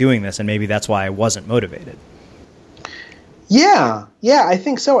am I doing this? And maybe that's why I wasn't motivated. Yeah, I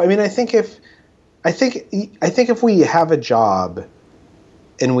think so. I mean, I think if we have a job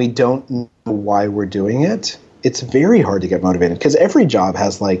and we don't know why we're doing it, it's very hard to get motivated, because every job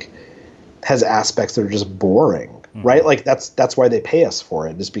has aspects that are just boring, right? Like that's why they pay us for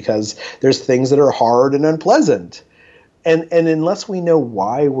it, is because there's things that are hard and unpleasant. And unless we know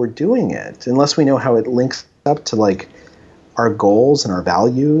why we're doing it, unless we know how it links up to like our goals and our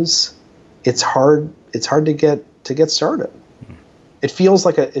values, it's hard to get started. It feels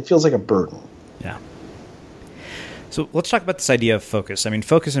like a burden. Yeah. So let's talk about this idea of focus. I mean,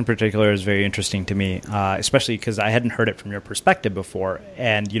 focus in particular is very interesting to me, especially because I hadn't heard it from your perspective before.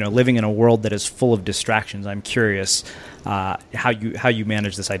 And, living in a world that is full of distractions, I'm curious how you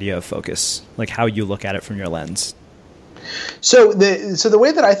manage this idea of focus, like how you look at it from your lens. So the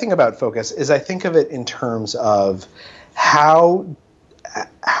way that I think about focus is I think of it in terms of how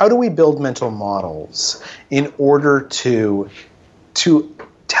do we build mental models in order to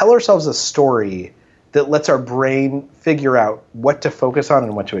tell ourselves a story that lets our brain figure out what to focus on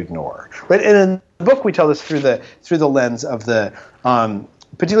and what to ignore, right? And in the book, we tell this through the lens of the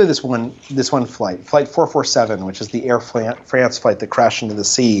particularly this one flight 447, which is the Air France flight that crashed into the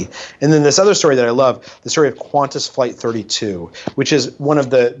sea, and then this other story that I love, the story of Qantas Flight 32, which is one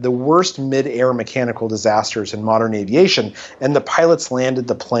of the worst mid-air mechanical disasters in modern aviation, and the pilots landed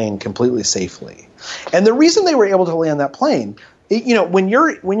the plane completely safely. And the reason they were able to land that plane, when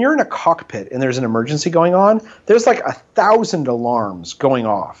you're in a cockpit and there's an emergency going on, there's like 1,000 alarms going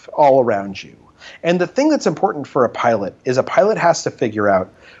off all around you. And the thing that's important for a pilot is a pilot has to figure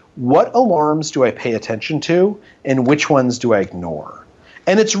out, what alarms do I pay attention to and which ones do I ignore?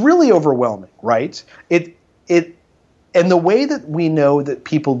 And it's really overwhelming, right? And the way that we know that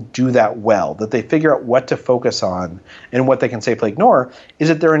people do that well, that they figure out what to focus on and what they can safely ignore, is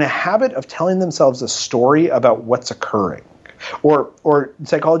that they're in a habit of telling themselves a story about what's occurring. Or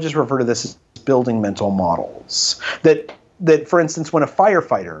psychologists refer to this as building mental models. That, for instance, when the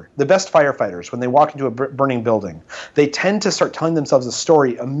best firefighters, when they walk into a burning building, they tend to start telling themselves a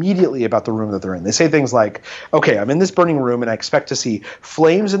story immediately about the room that they're in. They say things like, okay, I'm in this burning room and I expect to see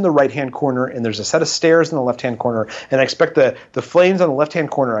flames in the right-hand corner, and there's a set of stairs in the left-hand corner, and I expect the flames on the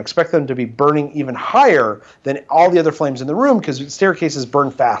left-hand corner, I expect them to be burning even higher than all the other flames in the room, because staircases burn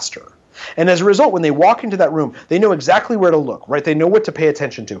faster. And as a result, when they walk into that room, they know exactly where to look, right? They know what to pay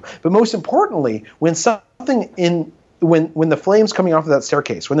attention to. But most importantly, when the flames coming off of that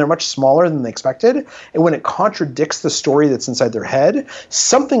staircase, when they're much smaller than they expected, and when it contradicts the story that's inside their head,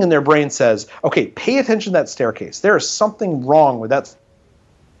 something in their brain says, okay, pay attention to that staircase. There is something wrong with that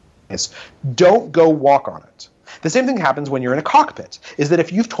staircase. Don't go walk on it. The same thing happens when you're in a cockpit, is that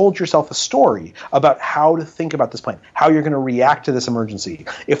if you've told yourself a story about how to think about this plane, how you're going to react to this emergency,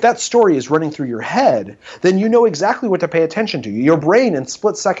 if that story is running through your head, then you know exactly what to pay attention to. Your brain in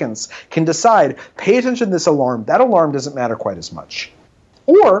split seconds can decide, pay attention to this alarm. That alarm doesn't matter quite as much.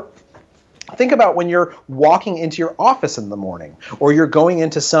 Or think about when you're walking into your office in the morning, or you're going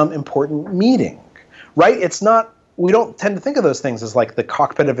into some important meeting, right? It's not we don't tend to think of those things as like the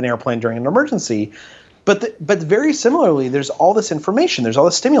cockpit of an airplane during an emergency. But very similarly, there's all this information. There's all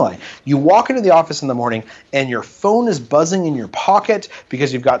this stimuli. You walk into the office in the morning, and your phone is buzzing in your pocket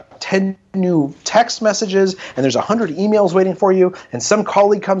because you've got 10 new text messages, and there's 100 emails waiting for you, and some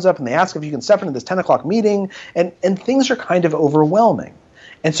colleague comes up and they ask if you can step into this 10 o'clock meeting, and things are kind of overwhelming.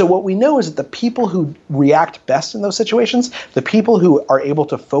 And so what we know is that the people who react best in those situations, the people who are able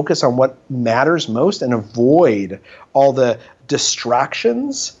to focus on what matters most and avoid all the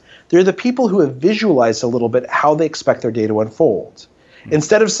distractions, they're the people who have visualized a little bit how they expect their day to unfold.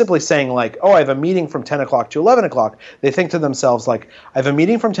 Instead of simply saying like, oh, I have a meeting from 10 o'clock to 11 o'clock, they think to themselves like, I have a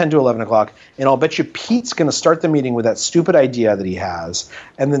meeting from 10 to 11 o'clock, and I'll bet you Pete's going to start the meeting with that stupid idea that he has,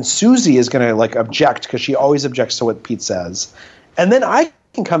 and then Susie is going to like object because she always objects to what Pete says. And then I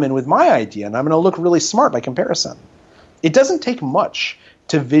can come in with my idea, and I'm going to look really smart by comparison. It doesn't take much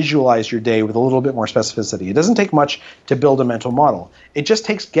to visualize your day with a little bit more specificity. It doesn't take much to build a mental model. It just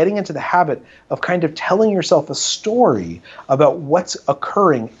takes getting into the habit of kind of telling yourself a story about what's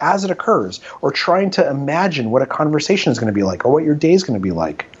occurring as it occurs, or trying to imagine what a conversation is going to be like, or what your day is going to be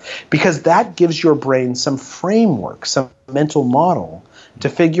like. Because that gives your brain some framework, some mental model to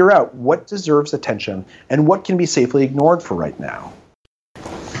figure out what deserves attention and what can be safely ignored for right now.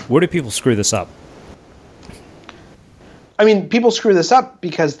 Where do people screw this up? I mean, people screw this up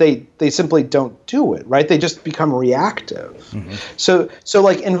because they simply don't do it, right? They just become reactive. Mm-hmm. So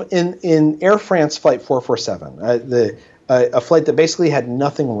like in Air France Flight 447, a flight that basically had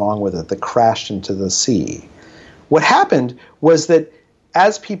nothing wrong with it, that crashed into the sea. What happened was that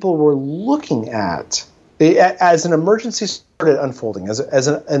as people were looking at, as an emergency started unfolding, as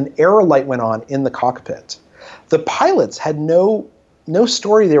an error light went on in the cockpit, the pilots had no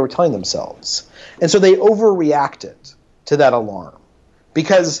story they were telling themselves. And so they overreacted to that alarm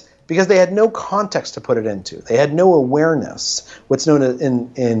because they had no context to put it into. They had no awareness, what's known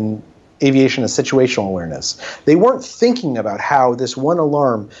in aviation as situational awareness. They weren't thinking about how this one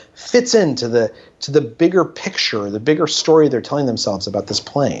alarm fits into the bigger picture, the bigger story they're telling themselves about this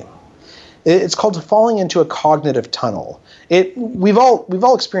plane. It's called falling into a cognitive tunnel. We've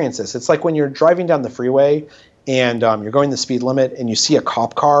all experienced this. It's like when you're driving down the freeway and you're going the speed limit and you see a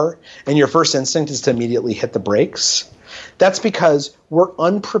cop car, and your first instinct is to immediately hit the brakes. That's because we're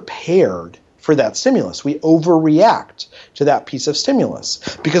unprepared for that stimulus. We overreact to that piece of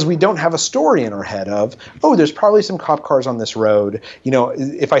stimulus because we don't have a story in our head of, oh, there's probably some cop cars on this road. You know,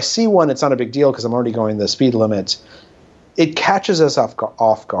 if I see one, it's not a big deal because I'm already going the speed limit. It catches us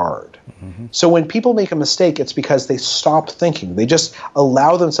off guard. Mm-hmm. So when people make a mistake, it's because they stop thinking. They just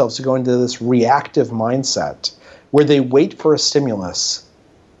allow themselves to go into this reactive mindset where they wait for a stimulus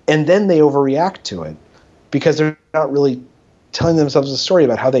and then they overreact to it because they're not really telling themselves a story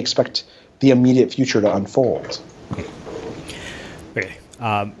about how they expect the immediate future to unfold. Okay,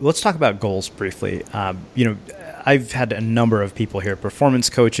 let's talk about goals briefly. I've had a number of people here, performance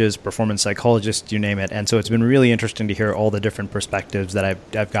coaches, performance psychologists, you name it. And so it's been really interesting to hear all the different perspectives that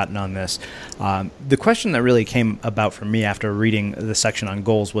I've gotten on this. The question that really came about for me after reading the section on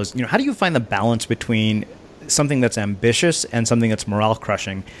goals was, how do you find the balance between something that's ambitious and something that's morale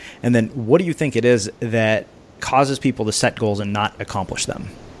crushing? And then what do you think it is that causes people to set goals and not accomplish them?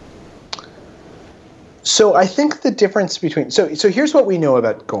 So I think the difference between, so here's what we know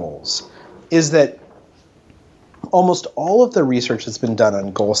about goals, is that almost all of the research that's been done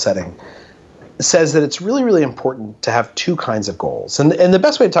on goal setting says that it's really, really important to have two kinds of goals. And the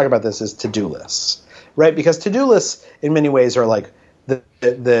best way to talk about this is to-do lists, right? Because to-do lists in many ways are like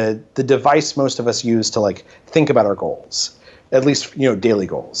the device most of us use to like think about our goals, at least, daily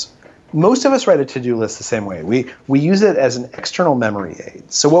goals. Most of us write a to-do list the same way. We use it as an external memory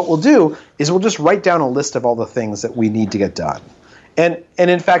aid. So what we'll do is we'll just write down a list of all the things that we need to get done. And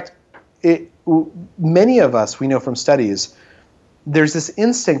in fact, many of us, we know from studies, there's this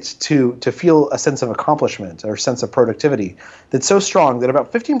instinct to feel a sense of accomplishment or sense of productivity that's so strong that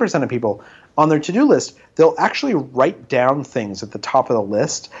about 15% of people on their to-do list, they'll actually write down things at the top of the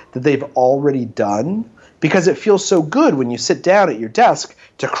list that they've already done because it feels so good when you sit down at your desk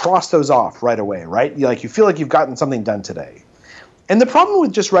to cross those off right away, right? You feel like you've gotten something done today. And the problem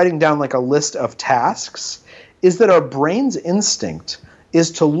with just writing down like a list of tasks is that our brain's instinct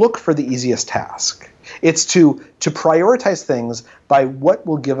is to look for the easiest task. It's to prioritize things by what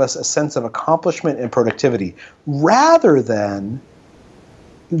will give us a sense of accomplishment and productivity rather than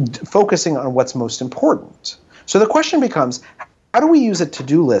focusing on what's most important. So the question becomes, how do we use a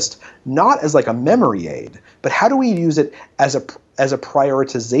to-do list not as like a memory aid, but how do we use it as a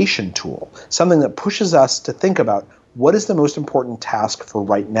prioritization tool, something that pushes us to think about what is the most important task for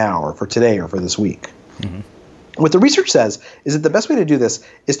right now or for today or for this week? Mm-hmm. What the research says is that the best way to do this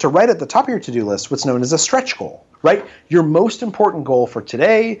is to write at the top of your to-do list what's known as a stretch goal, right? Your most important goal for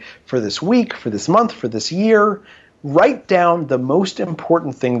today, for this week, for this month, for this year. Write down the most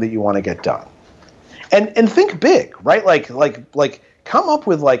important thing that you want to get done. And think big, right? Like come up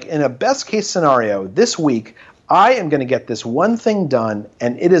with, like, in a best case scenario, this week I am going to get this one thing done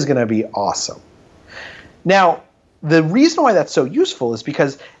and it is going to be awesome. Now, the reason why that's so useful is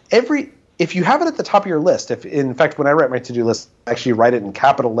because if you have it at the top of your list, if in fact when I write my to-do list, I actually write it in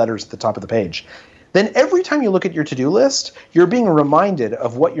capital letters at the top of the page, then every time you look at your to-do list, you're being reminded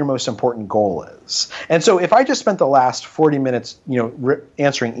of what your most important goal is. And so if I just spent the last 40 minutes,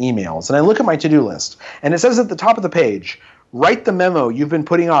 answering emails, and I look at my to-do list, and it says at the top of the page, write the memo you've been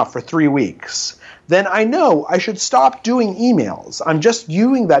putting off for 3 weeks, then I know I should stop doing emails. I'm just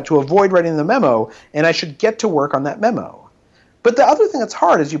using that to avoid writing the memo, and I should get to work on that memo. But the other thing that's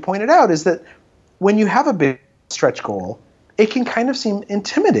hard, as you pointed out, is that when you have a big stretch goal, it can kind of seem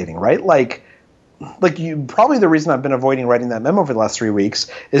intimidating, right? Like probably the reason I've been avoiding writing that memo for the last 3 weeks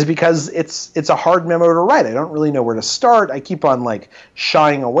is because it's a hard memo to write. I don't really know where to start. I keep on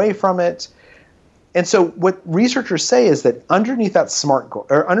shying away from it. And so what researchers say is that underneath that SMART goal,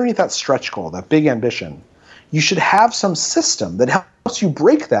 or underneath that stretch goal, that big ambition, you should have some system that helps you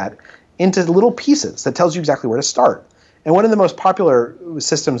break that into little pieces that tells you exactly where to start. And one of the most popular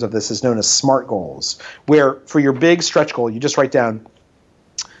systems of this is known as SMART goals, where for your big stretch goal, you just write down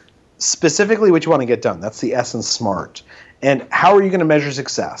specifically what you want to get done. That's the S in SMART. And how are you going to measure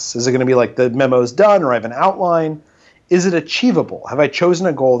success? Is it going to be like the memo's done or I have an outline? Is it achievable? Have I chosen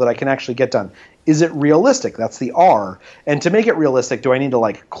a goal that I can actually get done? Is it realistic? That's the R. And to make it realistic, do I need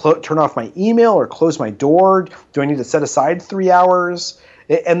to turn off my email or close my door? Do I need to set aside 3 hours?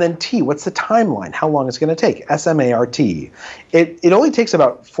 And then T, what's the timeline? How long is it going to take? SMART. It only takes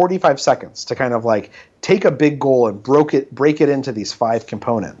about 45 seconds to kind of take a big goal and break it into these 5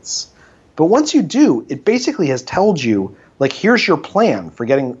 components. But once you do, it basically has told you, here's your plan for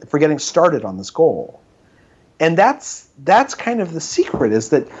getting started on this goal. And that's kind of the secret, is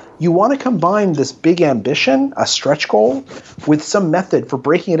that you want to combine this big ambition, a stretch goal, with some method for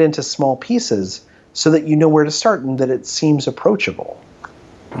breaking it into small pieces so that you know where to start and that it seems approachable.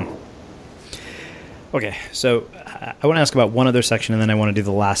 Okay, so I want to ask about one other section, and then I want to do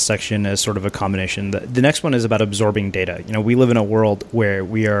the last section as sort of a combination. The next one is about absorbing data. We live in a world where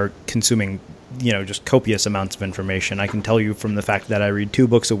we are consuming, just copious amounts of information. I can tell you from the fact that I read 2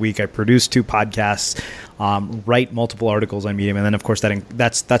 books a week, I produce 2 podcasts, write multiple articles on Medium, and then of course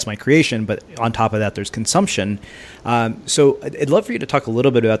that's my creation. But on top of that, there's consumption. So I'd love for you to talk a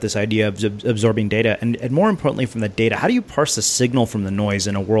little bit about this idea of absorbing data, and more importantly, from the data, how do you parse the signal from the noise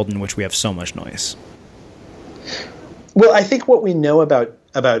in a world in which we have so much noise? Well, I think what we know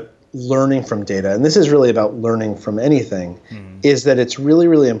about learning from data, and this is really about learning from anything, is that it's really,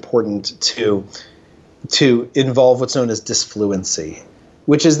 really important to involve what's known as disfluency,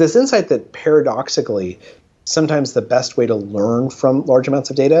 which is this insight that paradoxically, sometimes the best way to learn from large amounts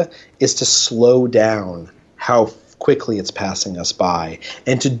of data is to slow down how quickly it's passing us by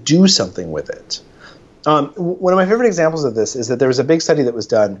and to do something with it. One of my favorite examples of this is that there was a big study that was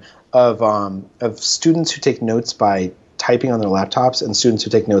done of students who take notes by typing on their laptops and students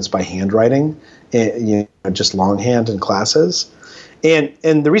who take notes by handwriting, just longhand in classes. And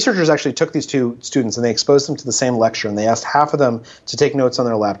the researchers actually took these 2 students and they exposed them to the same lecture, and they asked half of them to take notes on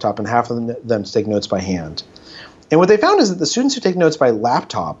their laptop and half of them to take notes by hand. And what they found is that the students who take notes by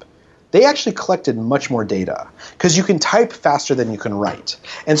laptop, they actually collected much more data because you can type faster than you can write.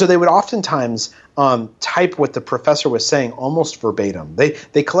 And so they would oftentimes type what the professor was saying almost verbatim.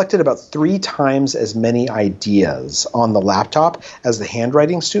 They collected about 3 times as many ideas on the laptop as the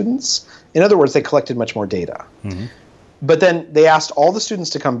handwriting students. In other words, they collected much more data. Mm-hmm. But then they asked all the students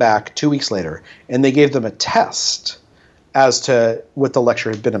to come back 2 weeks later, and they gave them a test as to what the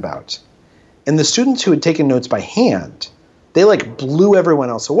lecture had been about. And the students who had taken notes by hand, they blew everyone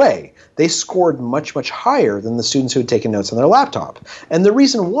else away. They scored much, much higher than the students who had taken notes on their laptop. And the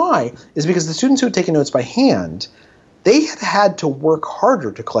reason why is because the students who had taken notes by hand, they had to work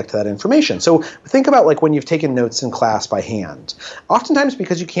harder to collect that information. So think about when you've taken notes in class by hand. Oftentimes,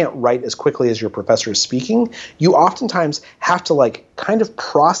 because you can't write as quickly as your professor is speaking, you oftentimes have to kind of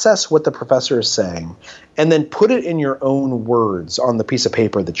process what the professor is saying and then put it in your own words on the piece of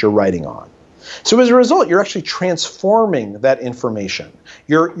paper that you're writing on. So as a result, you're actually transforming that information.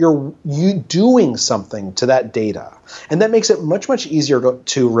 You're doing something to that data. And that makes it much, much easier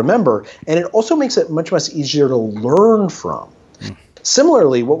to remember. And it also makes it much, much easier to learn from.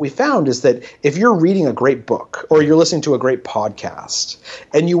 Similarly, what we found is that if you're reading a great book or you're listening to a great podcast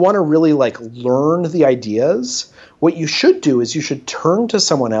and you want to really like learn the ideas, what you should do is you should turn to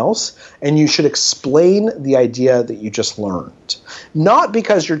someone else and you should explain the idea that you just learned. Not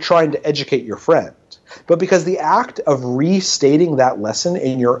because you're trying to educate your friend, but because the act of restating that lesson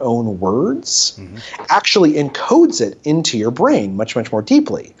in your own words actually encodes it into your brain much, much more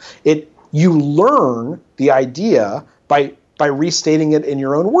deeply. You learn the idea by restating it in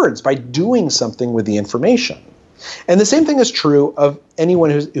your own words, by doing something with the information. And the same thing is true of anyone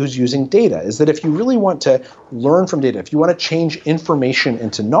who's using data, is that if you really want to learn from data, if you want to change information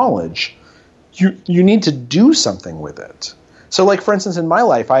into knowledge, you need to do something with it. So like, for instance, in my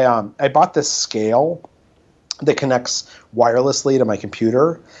life, I bought this scale that connects wirelessly to my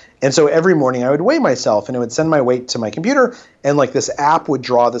computer. And so every morning I would weigh myself and it would send my weight to my computer, and like this app would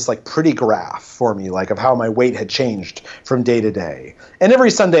draw this like pretty graph for me, like of how my weight had changed from day to day. And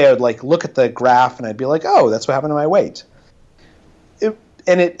every Sunday I would like look at the graph and I'd be like, oh, that's what happened to my weight.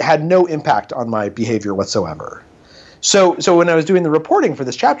 And it had no impact on my behavior whatsoever. So when I was doing the reporting for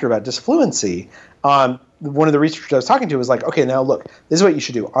this chapter about disfluency, one of the researchers I was talking to was like, okay, now look, this is what you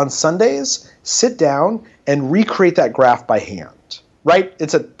should do. On Sundays, sit down and recreate that graph by hand. Right?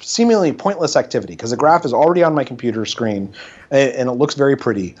 It's a seemingly pointless activity because the graph is already on my computer screen and it looks very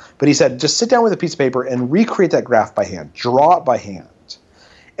pretty. But he said, just sit down with a piece of paper and recreate that graph by hand. Draw it by hand.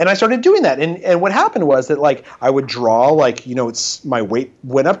 And I started doing that. And what happened was that like I would draw like, my weight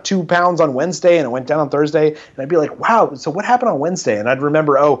went up 2 pounds on Wednesday and it went down on Thursday. And I'd be like, wow, so what happened on Wednesday? And I'd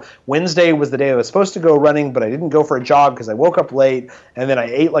remember, oh, Wednesday was the day I was supposed to go running, but I didn't go for a jog because I woke up late. And then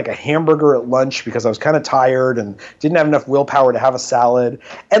I ate like a hamburger at lunch because I was kind of tired and didn't have enough willpower to have a salad.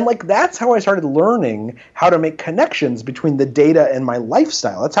 And like that's how I started learning how to make connections between the data and my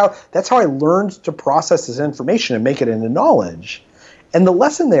lifestyle. That's how I learned to process this information and make it into knowledge. And the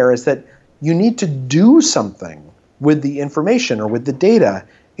lesson there is that you need to do something with the information or with the data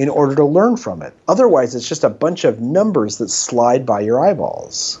in order to learn from it. Otherwise, it's just a bunch of numbers that slide by your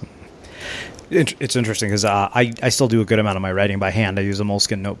eyeballs. It's interesting because I still do a good amount of my writing by hand. I use a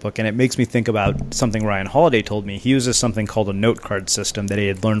Moleskine notebook, and it makes me think about something Ryan Holiday told me. He uses something called a note card system that he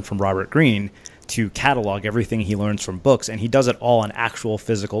had learned from Robert Greene to catalog everything he learns from books, and he does it all on actual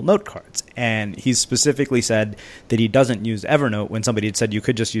physical note cards. And he specifically said that he doesn't use Evernote when somebody had said you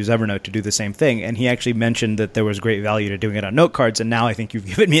could just use Evernote to do the same thing. And he actually mentioned that there was great value to doing it on note cards, and now I think you've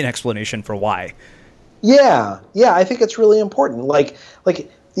given me an explanation for why. Yeah, I think it's really important.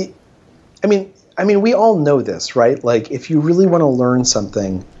 I mean, we all know this, right? Like, if you really want to learn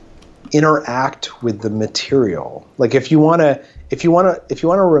something, interact with the material. Like, if you want to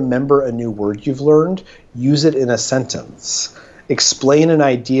remember a new word you've learned, use it in a sentence. Explain an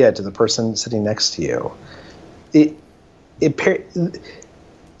idea to the person sitting next to you.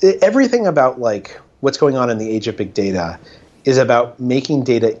 Everything about like what's going on in the age of big data is about making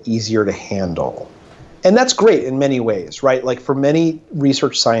data easier to handle. And that's great in many ways, right? Like for many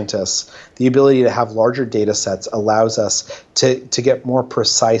research scientists, the ability to have larger data sets allows us to get more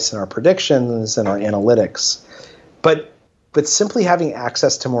precise in our predictions and our analytics. But simply having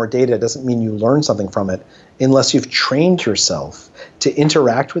access to more data doesn't mean you learn something from it unless you've trained yourself to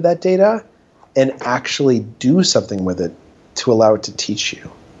interact with that data and actually do something with it to allow it to teach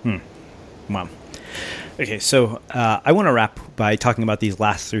you. Wow. Okay, so I want to wrap by talking about these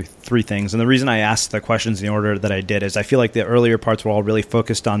last three things. And the reason I asked the questions in the order that I did is I feel like the earlier parts were all really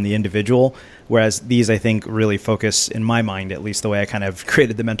focused on the individual, whereas these, I think, really focus, in my mind, at least the way I kind of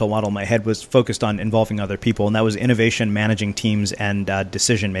created the mental model in my head, was focused on involving other people. And that was innovation, managing teams, and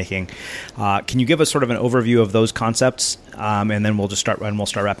decision-making. Can you give us sort of an overview of those concepts? And then we'll start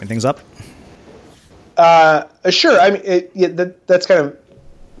wrapping things up. Sure. I mean, that's kind of...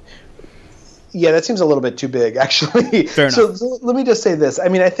 Yeah, that seems a little bit too big, actually. Fair enough. So let me just say this. I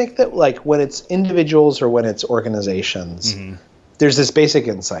mean, I think that like when it's individuals or when it's organizations, there's this basic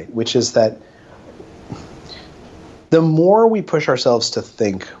insight, which is that the more we push ourselves to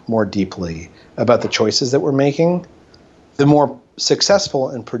think more deeply about the choices that we're making, the more successful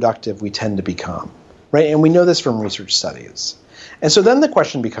and productive we tend to become, right? And we know this from research studies. And so then the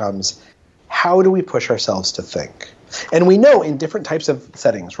question becomes, how do we push ourselves to think? And we know in different types of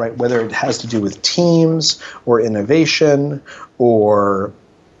settings, right, whether it has to do with teams or innovation or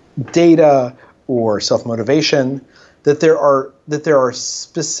data or self-motivation, that there are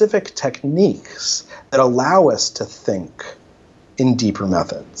specific techniques that allow us to think in deeper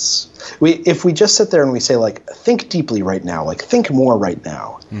methods. If we just sit there and we say, like, think deeply right now, like, think more right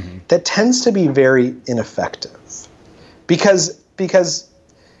now, that tends to be very ineffective. Because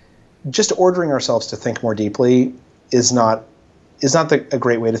just ordering ourselves to think more deeply is not is not a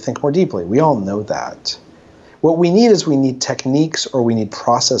great way to think more deeply. We all know that. What we need techniques, or we need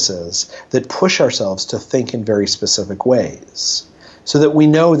processes that push ourselves to think in very specific ways, so that we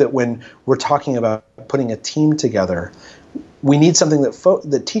know that when we're talking about putting a team together, we need something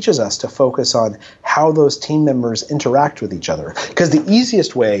that teaches us to focus on how those team members interact with each other. Because the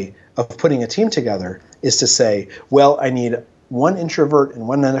easiest way of putting a team together is to say, well, I need one introvert and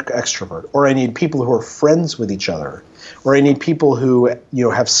one extrovert, or I need people who are friends with each other, or I need people who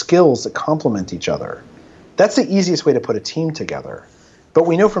have skills that complement each other. That's the easiest way to put a team together. But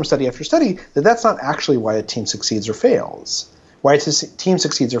we know from study after study that that's not actually why a team succeeds or fails. Why a team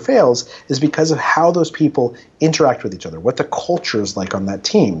succeeds or fails is because of how those people interact with each other, what the culture is like on that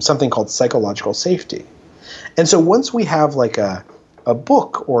team, something called psychological safety. And so once we have like a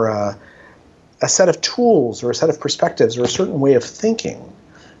book or a set of tools or a set of perspectives or a certain way of thinking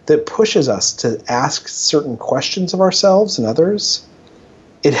that pushes us to ask certain questions of ourselves and others,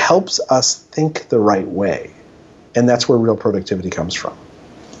 it helps us think the right way. And that's where real productivity comes from.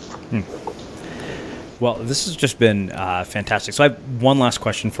 Well, this has just been fantastic. So I have one last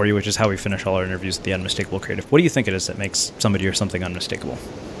question for you, which is how we finish all our interviews at the Unmistakable Creative. What do you think it is that makes somebody or something unmistakable?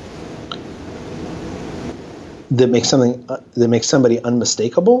 That makes somebody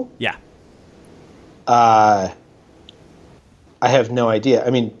unmistakable? Yeah. I have no idea. I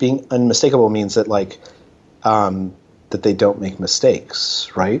mean, being unmistakable means that that they don't make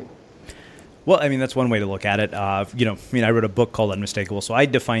mistakes, right? Well, I mean, that's one way to look at it. I wrote a book called Unmistakable, so I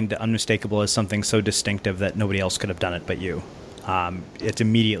defined unmistakable as something so distinctive that nobody else could have done it but you. It's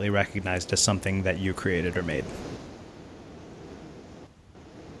immediately recognized as something that you created or made.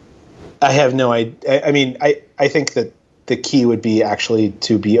 I have no idea. I mean, I think that the key would be actually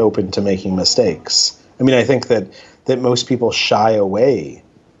to be open to making mistakes. I mean, I think that most people shy away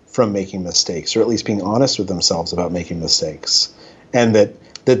from making mistakes, or at least being honest with themselves about making mistakes. And that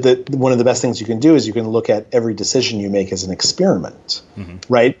one of the best things you can do is you can look at every decision you make as an experiment,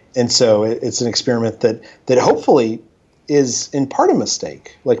 right? And so it's an experiment that hopefully is in part a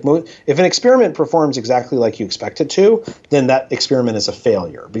mistake. Like if an experiment performs exactly like you expect it to, then that experiment is a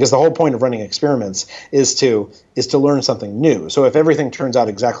failure, because the whole point of running experiments is to learn something new. So if everything turns out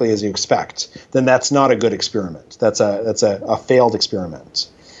exactly as you expect, then that's not a good experiment. That's a failed experiment.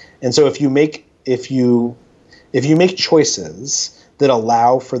 And so if you make choices that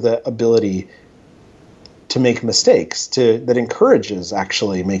allow for the ability to make mistakes, that encourages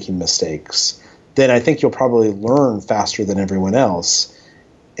actually making mistakes, then I think you'll probably learn faster than everyone else.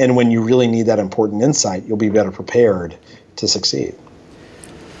 And when you really need that important insight, you'll be better prepared to succeed.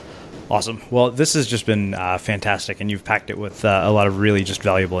 Awesome. Well, this has just been fantastic, and you've packed it with a lot of really just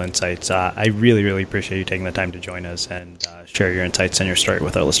valuable insights. I really, really appreciate you taking the time to join us and share your insights and your story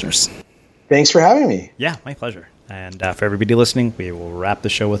with our listeners. Thanks for having me. Yeah, my pleasure. And for everybody listening, we will wrap the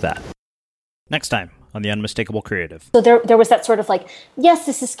show with that. Next time on The Unmistakable Creative. So there was that sort of like, yes,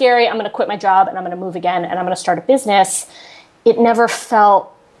 this is scary. I'm going to quit my job and I'm going to move again and I'm going to start a business. It never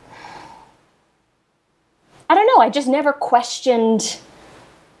felt, I don't know, I just never questioned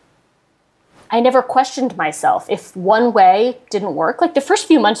myself if one way didn't work. Like the first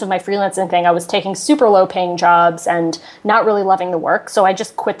few months of my freelancing thing, I was taking super low paying jobs and not really loving the work. So I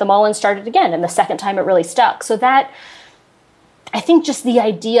just quit them all and started again. And the second time it really stuck. So that, I think just the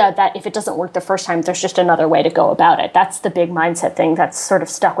idea that if it doesn't work the first time, there's just another way to go about it. That's the big mindset thing that's sort of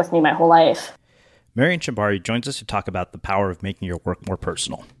stuck with me my whole life. Marian Shambari joins us to talk about the power of making your work more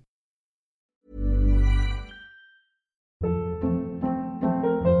personal.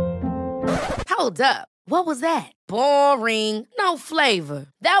 Hold up. What was that? Boring. No flavor.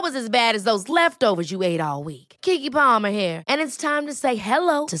 That was as bad as those leftovers you ate all week. Keke Palmer here. And it's time to say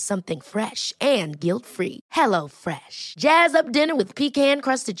hello to something fresh and guilt-free. Hello Fresh. Jazz up dinner with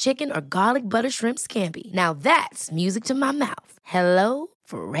pecan-crusted chicken or garlic butter shrimp scampi. Now that's music to my mouth. Hello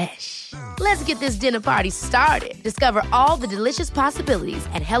Fresh. Let's get this dinner party started. Discover all the delicious possibilities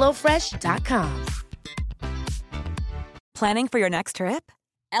at HelloFresh.com. Planning for your next trip?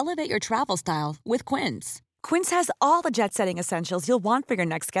 Elevate your travel style with Quince. Quince has all the jet-setting essentials you'll want for your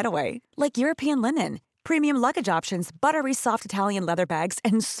next getaway, like European linen, premium luggage options, buttery soft Italian leather bags,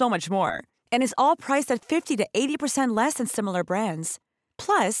 and so much more. And is all priced at 50 to 80% less than similar brands.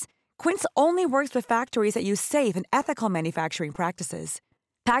 Plus, Quince only works with factories that use safe and ethical manufacturing practices.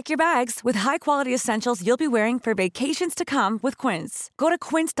 Pack your bags with high-quality essentials you'll be wearing for vacations to come with Quince. Go to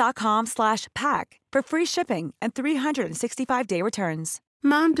quince.com/pack for free shipping and 365-day returns.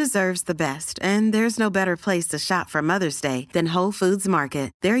 Mom deserves the best, and there's no better place to shop for Mother's Day than Whole Foods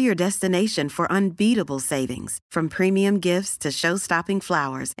Market. They're your destination for unbeatable savings, from premium gifts to show-stopping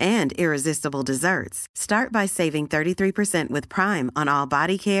flowers and irresistible desserts. Start by saving 33% with Prime on all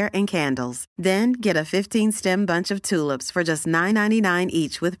body care and candles. Then get a 15-stem bunch of tulips for just $9.99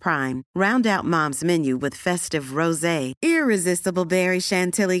 each with Prime. Round out Mom's menu with festive rosé, irresistible berry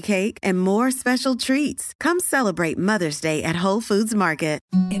chantilly cake, and more special treats. Come celebrate Mother's Day at Whole Foods Market.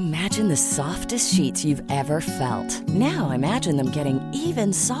 Imagine the softest sheets you've ever felt. Now imagine them getting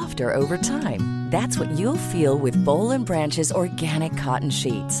even softer over time. That's what you'll feel with Boll & Branch's organic cotton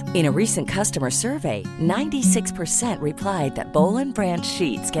sheets. In a recent customer survey, 96% replied that Boll & Branch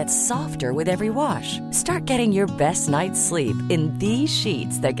sheets get softer with every wash. Start getting your best night's sleep in these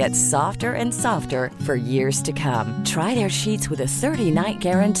sheets that get softer and softer for years to come. Try their sheets with a 30-night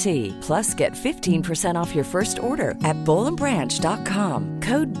guarantee. Plus, get 15% off your first order at bollandbranch.com.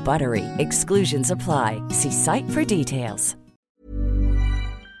 Code BUTTERY. Exclusions apply. See site for details.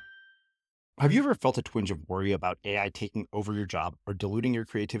 Have you ever felt a twinge of worry about AI taking over your job or diluting your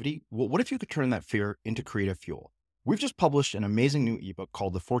creativity? Well, what if you could turn that fear into creative fuel? We've just published an amazing new ebook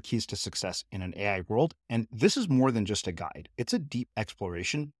called The 4 Keys to Success in an AI World, and this is more than just a guide. It's a deep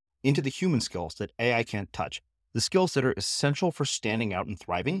exploration into the human skills that AI can't touch, the skills that are essential for standing out and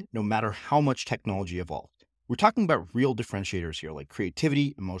thriving, no matter how much technology evolves. We're talking about real differentiators here, like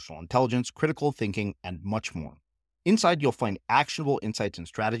creativity, emotional intelligence, critical thinking, and much more. Inside, you'll find actionable insights and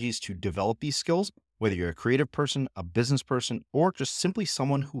strategies to develop these skills, whether you're a creative person, a business person, or just simply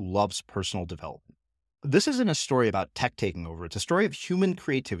someone who loves personal development. This isn't a story about tech taking over. It's a story of human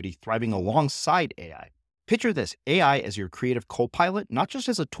creativity thriving alongside AI. Picture this, AI as your creative co-pilot, not just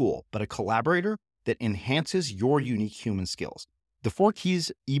as a tool, but a collaborator that enhances your unique human skills. The 4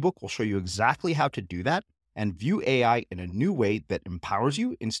 Keys ebook will show you exactly how to do that and view AI in a new way that empowers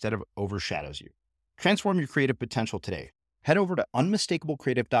you instead of overshadows you. Transform your creative potential today. Head over to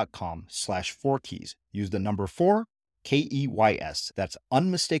unmistakablecreative.com/4keys. Use the number 4, KEYS. That's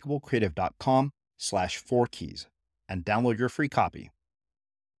unmistakablecreative.com/4keys and download your free copy.